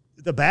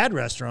bad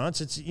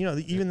restaurants. It's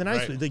even the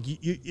nice Right. like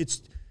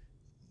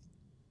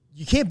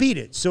you can't beat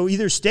it. So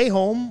either stay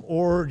home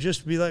or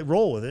just be like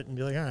roll with it and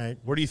be like, all right.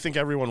 Where do you think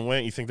everyone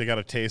went? You think they got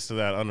a taste of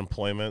that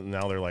unemployment, and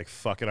now they're like,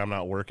 "Fuck it, I'm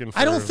not working."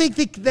 I don't think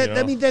that. I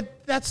know? mean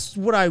that's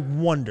what I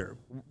wonder.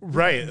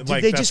 Right? Did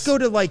Like they just go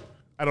to like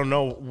I don't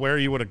know where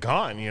you would have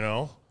gone.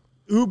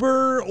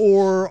 Uber,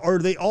 or are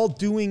they all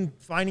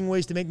finding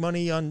ways to make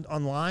money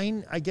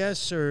online? I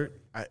guess, or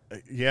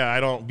I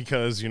don't,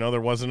 because there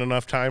wasn't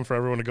enough time for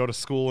everyone to go to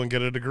school and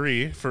get a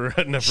degree for a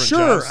different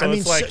sure. job. So I mean,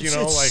 it's like it's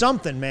like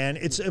something, man.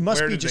 It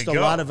must where be did just they a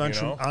go, lot of you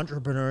know?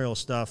 entrepreneurial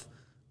stuff.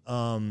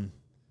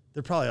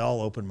 They're probably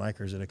all open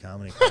micers at a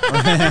comedy club.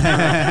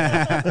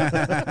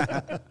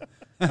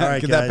 All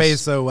right, Because guys. that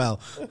pays so well.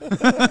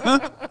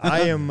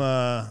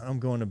 I'm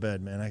going to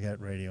bed, man. I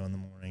got radio in the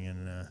morning,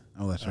 and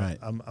Oh, that's right.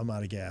 I'm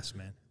out of gas,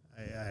 man.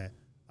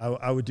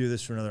 I would do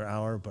this for another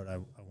hour, but I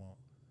won't.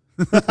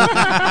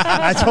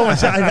 I told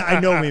myself, I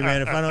know me,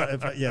 man. If I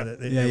don't,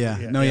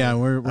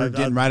 We're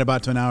getting right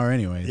about to an hour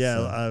anyway. Yeah,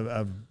 so.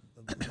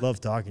 I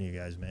love talking to you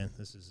guys, man.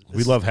 This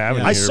we love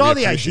having you. I here. saw We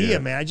the appreciate idea,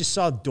 it. man. I just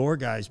saw Door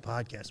Guys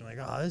podcast. I'm like,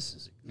 oh, this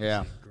is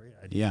a great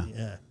idea.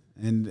 Yeah.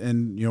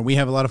 And we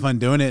have a lot of fun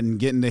doing it and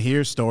getting to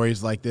hear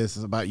stories like this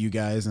about you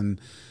guys and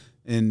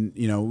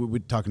we're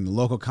talking to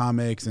local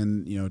comics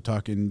and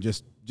talking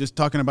just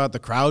talking about the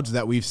crowds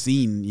that we've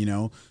seen,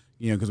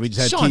 because we just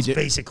had Sean's TJ.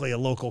 basically a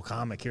local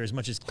comic here, as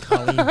much as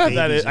Colleen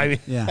babies.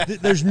 Yeah.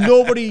 There's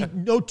no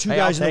two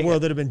guys in the take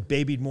world that have been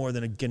babied more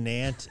than a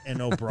Gannant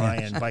and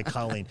O'Brien by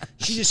Colleen.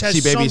 She just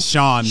has babies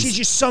Sean. She's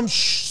just some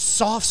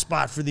soft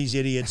spot for these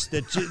idiots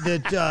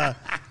that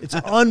it's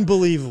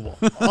unbelievable.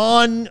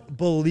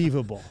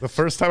 Unbelievable. The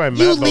first time I met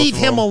You both leave of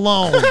him them,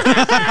 alone.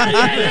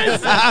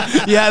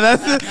 Yeah,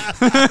 that's it.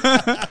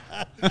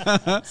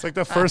 It's like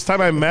the first time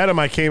I met him,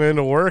 I came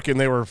into work and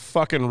they were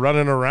fucking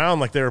running around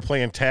like they were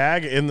playing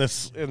tag in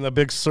the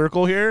big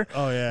circle here.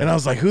 Oh, yeah. And I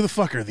was like, who the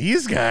fuck are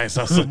these guys?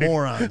 I was like,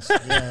 Morons.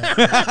 Yeah.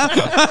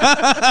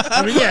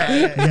 I mean,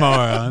 yeah.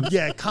 Morons.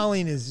 Yeah,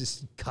 Colleen has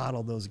just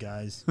coddled those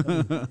guys.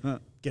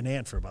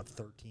 Gannant for about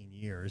 13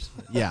 years.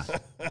 Yeah.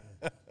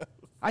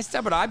 I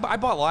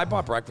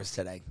bought breakfast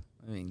today.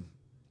 I mean,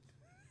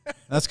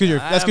 That's because you're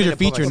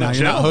featured now.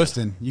 You're not Gentlemen.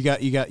 hosting. You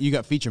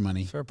got feature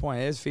money. fair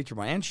point. It is feature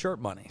money and shirt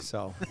money.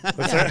 So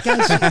Yeah,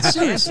 guys,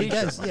 seriously,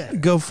 guys, yeah.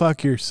 Go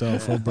fuck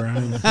yourself,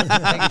 O'Brien. thank you,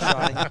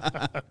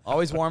 Shawty.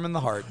 Always warm in the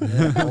heart.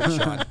 Yeah, old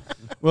Sean.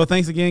 Well,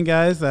 thanks again,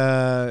 guys.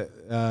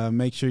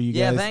 Make sure you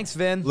Yeah, guys thanks,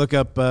 Vin. look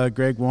up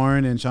Greg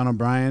Warren and Sean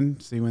O'Brien.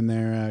 See when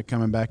they're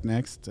coming back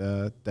next.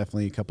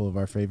 Definitely a couple of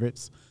our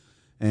favorites.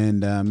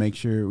 And make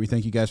sure we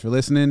thank you guys for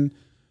listening.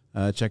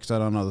 Check us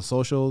out on all the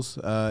socials.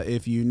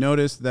 If you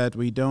notice that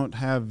we don't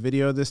have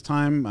video this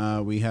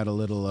time, we had a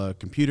little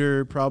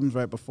computer problems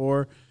right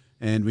before,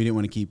 and we didn't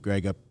want to keep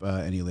Greg up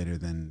any later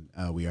than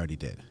we already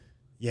did.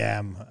 Yeah,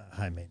 I'm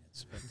high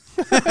maintenance.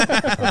 But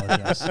I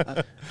apologize.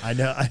 I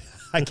know.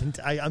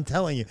 I'm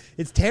telling you,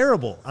 it's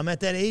terrible. I'm at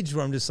that age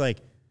where I'm just like,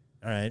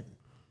 all right,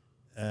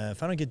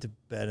 if I don't get to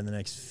bed in the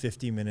next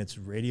 50 minutes,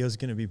 radio's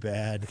going to be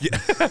bad. Yeah.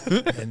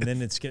 And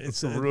then it's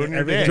Ruin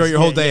your day. Enjoy your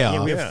whole day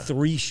off. We have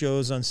 3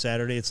 shows on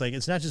Saturday. It's like,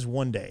 it's not just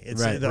one day.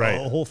 It's Right. the Right.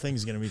 whole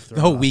thing's going to be thrown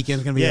The whole off.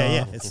 weekend's going to be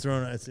Yeah, off. yeah. It's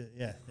thrown. It's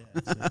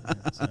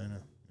I know.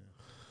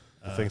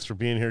 thanks for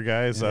being here,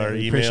 guys. Yeah, Our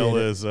we email appreciate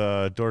it. is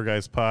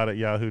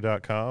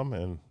doorguyspod@yahoo.com.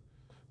 And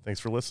thanks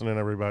for listening,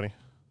 everybody.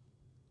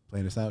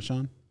 Playing us out,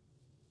 Sean?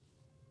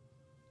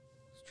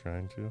 Just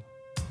trying to.